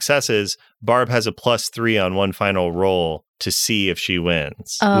from the successes. Barb has a +3 on one final roll to see if she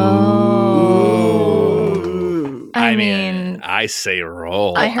wins. I mean, I say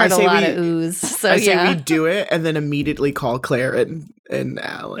roll. I heard I a say lot we- of ooze. So I say yeah. we do it and then immediately call Claire and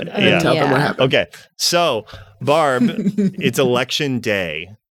Alan and Yeah. tell them what Yeah. happened. Okay. So, Barb, it's election day.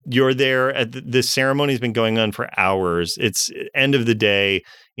 You're there at this ceremony has been going on for hours. It's end of the day.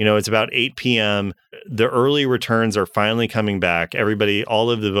 You know, it's about 8 p.m. The early returns are finally coming back. All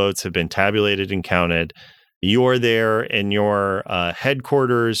of the votes have been tabulated and counted. You're there in your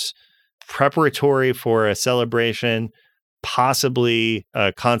headquarters, preparatory for a celebration, possibly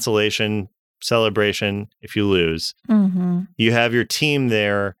a consolation celebration if you lose. Mm-hmm. You have your team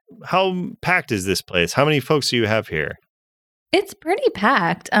there. How packed is this place? How many folks do you have here? It's pretty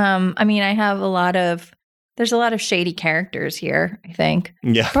packed. I mean, there's a lot of shady characters here, I think.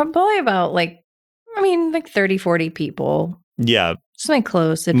 Yeah. Probably about like 30, 40 people. Yeah. Just my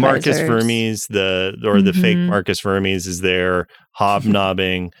close Marcus advisors. Vermes, the fake Mhm. Marcus Vermes is there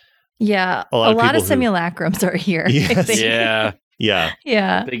hobnobbing. Yeah. A lot of people who- simulacrums are here. I Yes. think. Yeah. Yeah.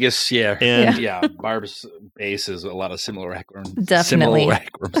 Yeah. Biggest, yeah. And- yeah. Barb's base is a lot of simulacrums. Definitely.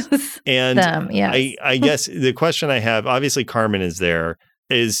 Simulacrums. And Them, yes. I guess the question I have, obviously Carmen is there.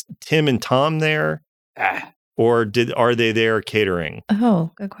 Is Tim and Tom there? Ah. Or are they there catering?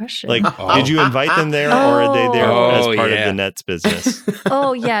 Oh, good question. Like, Oh. did you invite them there, or are they there as Oh, part yeah. of the Nets business?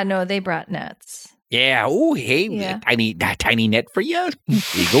 oh, yeah. No, they brought nets. Yeah. Oh, hey, Yeah. tiny net for you. There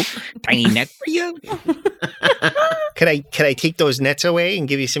you go. Tiny net for you. Could I take those nets away and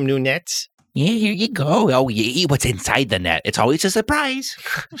give you some new nets? Yeah, here you go. Oh, yeah. Eat what's inside the net. It's always a surprise.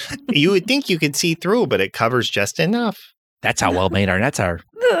 You would think you could see through, but it covers just enough. That's how well made our nets are.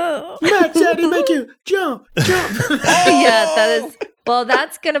 Matt Daddy make you jump. Yeah, that is. Well,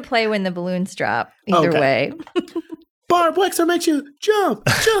 that's going to play when the balloons drop. Either Okay. way. Barb Wexler makes you jump.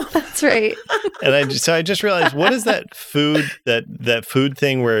 That's right. And I just realized, what is that food that food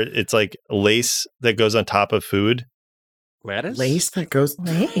thing where it's like lace that goes on top of food? Lettuce? Lace that goes.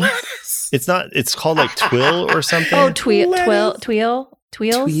 Lace. It's not. It's called like twill or something. Oh, Lettuce. tweels?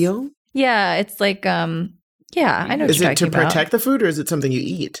 Tweel? Yeah, it's like yeah, I know what Is you're it to talking about. protect the food or is it something you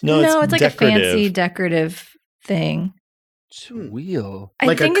eat? No, it's like decorative. a fancy decorative thing. Wheel. I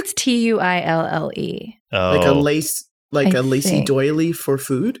Like think a- it's Tuille. Oh. Like a lace, like I a lacy think. doily for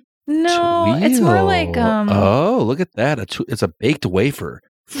food? No, it's more like Oh, look at that. It's a baked wafer.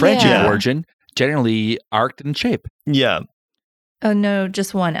 French Yeah. in origin, generally arced in shape. Yeah, oh no,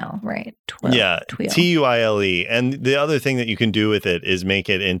 just one L, right? Twirl. yeah. Tweel. Tuile. And the other thing that you can do with it is make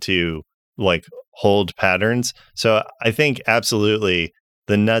it into like hold patterns. So I think absolutely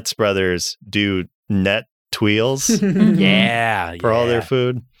the Nuts brothers do net tweels Mhm. Yeah. for all their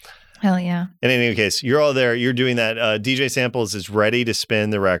food. Hell yeah. In any case, you're all there. You're doing that. DJ Samples is ready to spin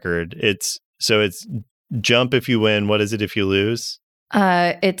the record. It's jump if you win. What is it if you lose?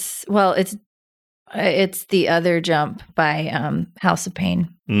 It's the other jump by House of Pain.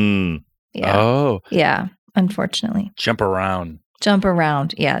 Mm. Yeah. Oh, Yeah, unfortunately. jump around. Jump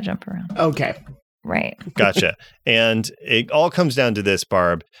around. Yeah, jump around. Okay. Right. Gotcha. And it all comes down to this,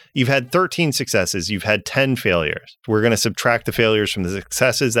 Barb. You've had 13 successes. You've had 10 failures. We're going to subtract the failures from the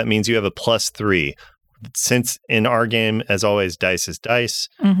successes. That means you have a +3. Since in our game, as always, dice is dice,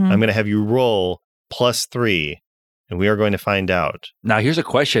 Mhm. I'm going to have you roll +3, and we are going to find out. Now, here's a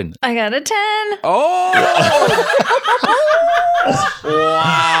question. I got a 10. Oh!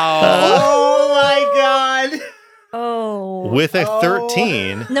 Wow. Oh my God. Oh. With a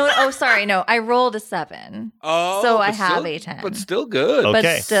 13, No, sorry. No, I rolled a 7. Oh, So I but have still- a 10. But still good. Okay.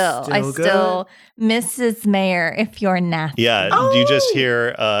 But still, I Still good. still, Mrs. Mayor, if you're nasty. yeah, you just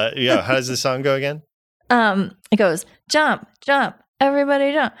hear, how does the song go again? It goes, jump, jump,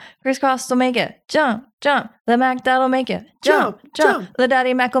 everybody jump. Crisscross will make it. Jump, jump. The Mac Dad'll make it. Jump, Jump, jump. jump. The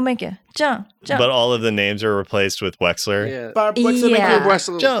Daddy Mac will make it. Jump, jump. But all of the names are replaced with Wexler. Yeah. Barb Wexler Yeah. make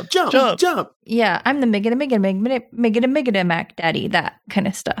you Jump, jump. Yeah, I'm the miggity Mac Daddy, that kind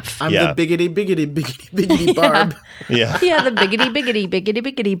of stuff. I'm Yeah. the biggity Barb. Yeah. Yeah, the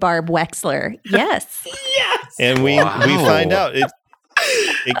biggity Barb Wexler. Yes. And we Wow. find out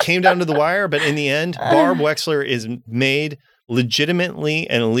it came down to the wire, but in the end, Barb Wexler is made legitimately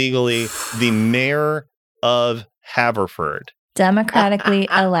and legally the mayor of Haverford. Democratically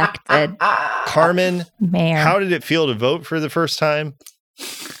elected Carmen, mayor. how did it feel to vote for the first time?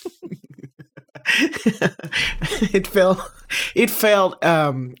 It felt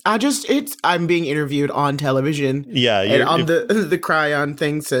I'm being interviewed on television. Yeah, And on the Cryon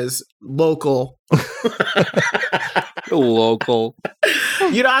thing says local. Local.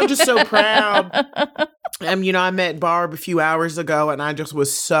 I'm just so proud. I met Barb a few hours ago and I just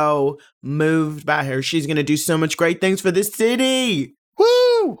was so moved by her. She's going to do so much great things for this city.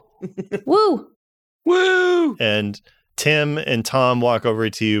 Woo! Woo. Woo! And Tim and Tom walk over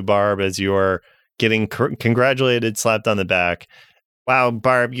to you, Barb, as you're getting congratulated, slapped on the back. Wow,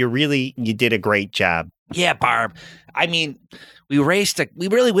 Barb, you did a great job. Yeah, Barb. I mean, we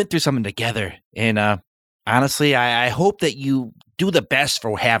really went through something together. And honestly, I hope that you do the best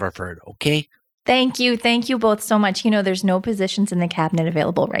for Haverford, okay? Thank you. Thank you both so much. There's no positions in the cabinet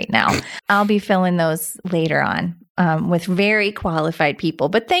available right now. I'll be filling those later on with very qualified people.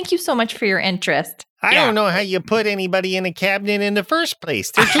 But thank you so much for your interest. I don't know how you put anybody in a cabinet in the first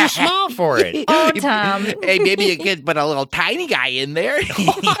place. They're too small for it. Oh, Tom. Hey, maybe you could put a little tiny guy in there.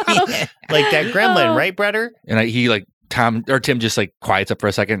 Like that gremlin, right, brother? And Tim just like quiets up for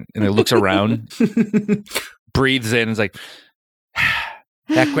a second and then looks around, breathes in, and is like,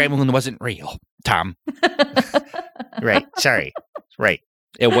 That gremlin wasn't real, Tom. Right. Sorry. Right.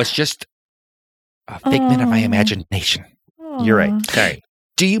 It was just a figment of my Oh. imagination. You're right. Sorry.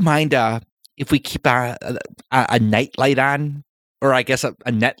 Do you mind if we keep a night light on? Or I guess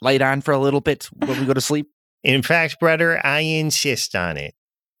a net light on for a little bit when we go to sleep? In fact, brother, I insist on it.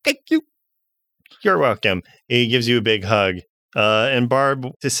 Thank you. You're welcome. He gives you a big hug. And Barb,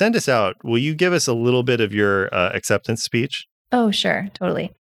 to send us out, will you give us a little bit of your acceptance speech? Oh, sure.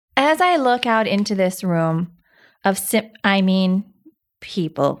 Totally. As I look out into this room of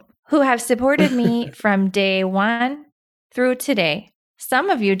people who have supported me from day one through today.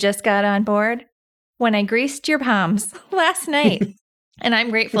 Some of you just got on board when I greased your palms last night. And I'm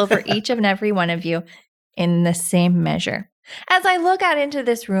grateful for each and every one of you in the same measure. As I look out into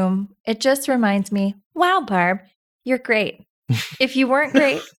this room, it just reminds me, wow, Barb, you're great. If you weren't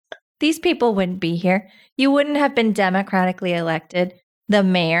great, these people wouldn't be here. You wouldn't have been democratically elected the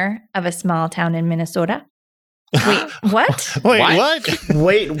mayor of a small town in Minnesota. Wait, what? Wait, what?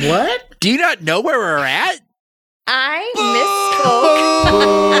 Wait, what? Do you not know where we're at? I misspoke.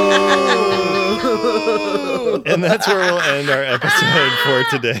 And that's where we'll end our episode for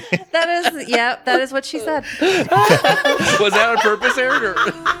today. That is what she said. Was that on purpose, Aaron? Or?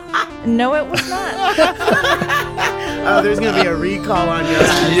 No, it was not. Oh, there's going to be a recall on your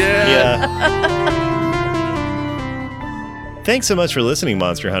eyes. Yeah. Thanks so much for listening,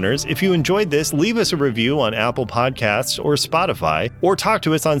 Monster Hunters. If you enjoyed this, leave us a review on Apple Podcasts or Spotify, or talk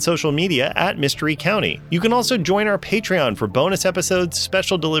to us on social media at Mystery County. You can also join our Patreon for bonus episodes,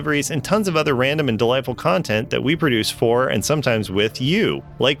 special deliveries, and tons of other random and delightful content that we produce for and sometimes with you.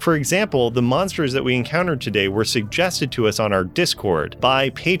 Like, for example, the monsters that we encountered today were suggested to us on our Discord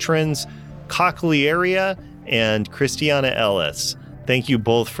by patrons Cochlearia and Christiana Ellis. Thank you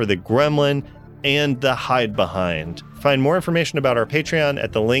both for the Gremlin and the Hide Behind. Find more information about our Patreon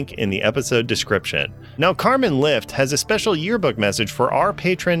at the link in the episode description. Now, Carmen Lift has a special yearbook message for our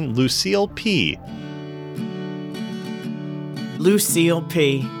patron, Lucille P. Lucille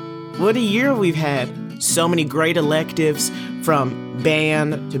P. What a year we've had. So many great electives, from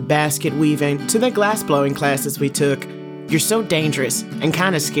band to basket weaving to the glass blowing classes we took. You're so dangerous and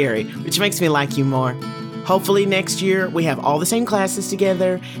kind of scary, which makes me like you more. Hopefully next year we have all the same classes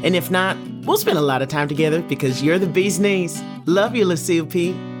together, and if not, we'll spend a lot of time together because you're the bee's knees. Love you, Lucille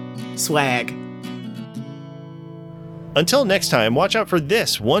P. Swag. Until next time, watch out for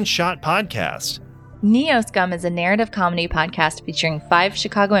this one-shot podcast. Neo Scum is a narrative comedy podcast featuring 5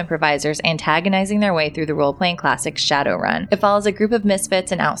 Chicago improvisers antagonizing their way through the role-playing classic Shadowrun. It follows a group of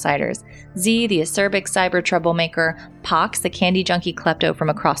misfits and outsiders. Z, the acerbic cyber troublemaker, Pox, the candy junkie klepto from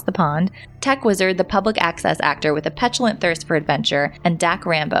across the pond, Tech Wizard, the public access actor with a petulant thirst for adventure, and Dak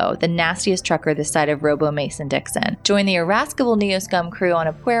Rambo, the nastiest trucker this side of Robo Mason Dixon. Join the irascible Neo Scum crew on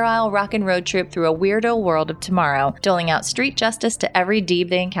a puerile rockin' road trip through a weirdo world of tomorrow, doling out street justice to every deeb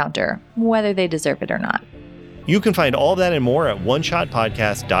they encounter, whether they deserve it or not. You can find all that and more at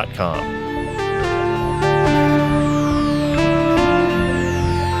oneshotpodcast.com.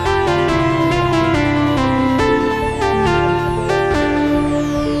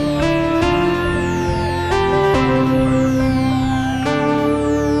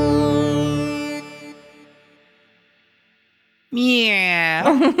 Meow.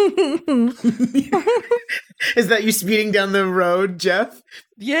 Is that you speeding down the road, Jeff?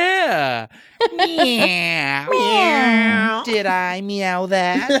 Yeah. Meow. Meow. Did I meow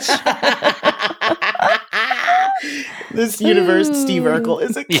that? This universe, Steve Urkel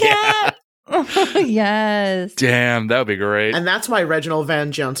is a cat. Yes. Damn, that would be great. And that's why Reginald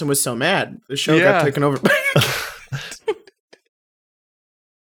Van Johnson was so mad. The show got taken over by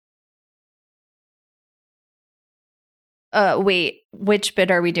Wait, which bit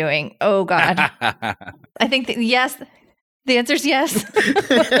are we doing? Oh, God. I think yes. The answer is yes.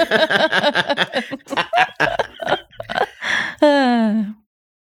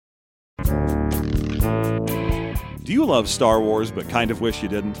 Do you love Star Wars but kind of wish you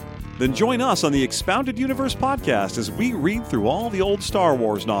didn't? Then join us on the Expounded Universe podcast as we read through all the old Star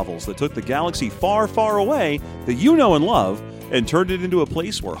Wars novels that took the galaxy far, far away that you know and love and turned it into a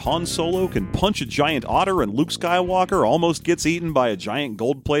place where Han Solo can punch a giant otter and Luke Skywalker almost gets eaten by a giant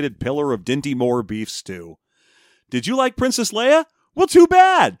gold-plated pillar of Dinty Moore beef stew. Did you like Princess Leia? Well, too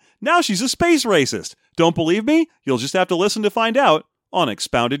bad! Now she's a space racist. Don't believe me? You'll just have to listen to find out on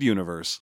Expounded Universe.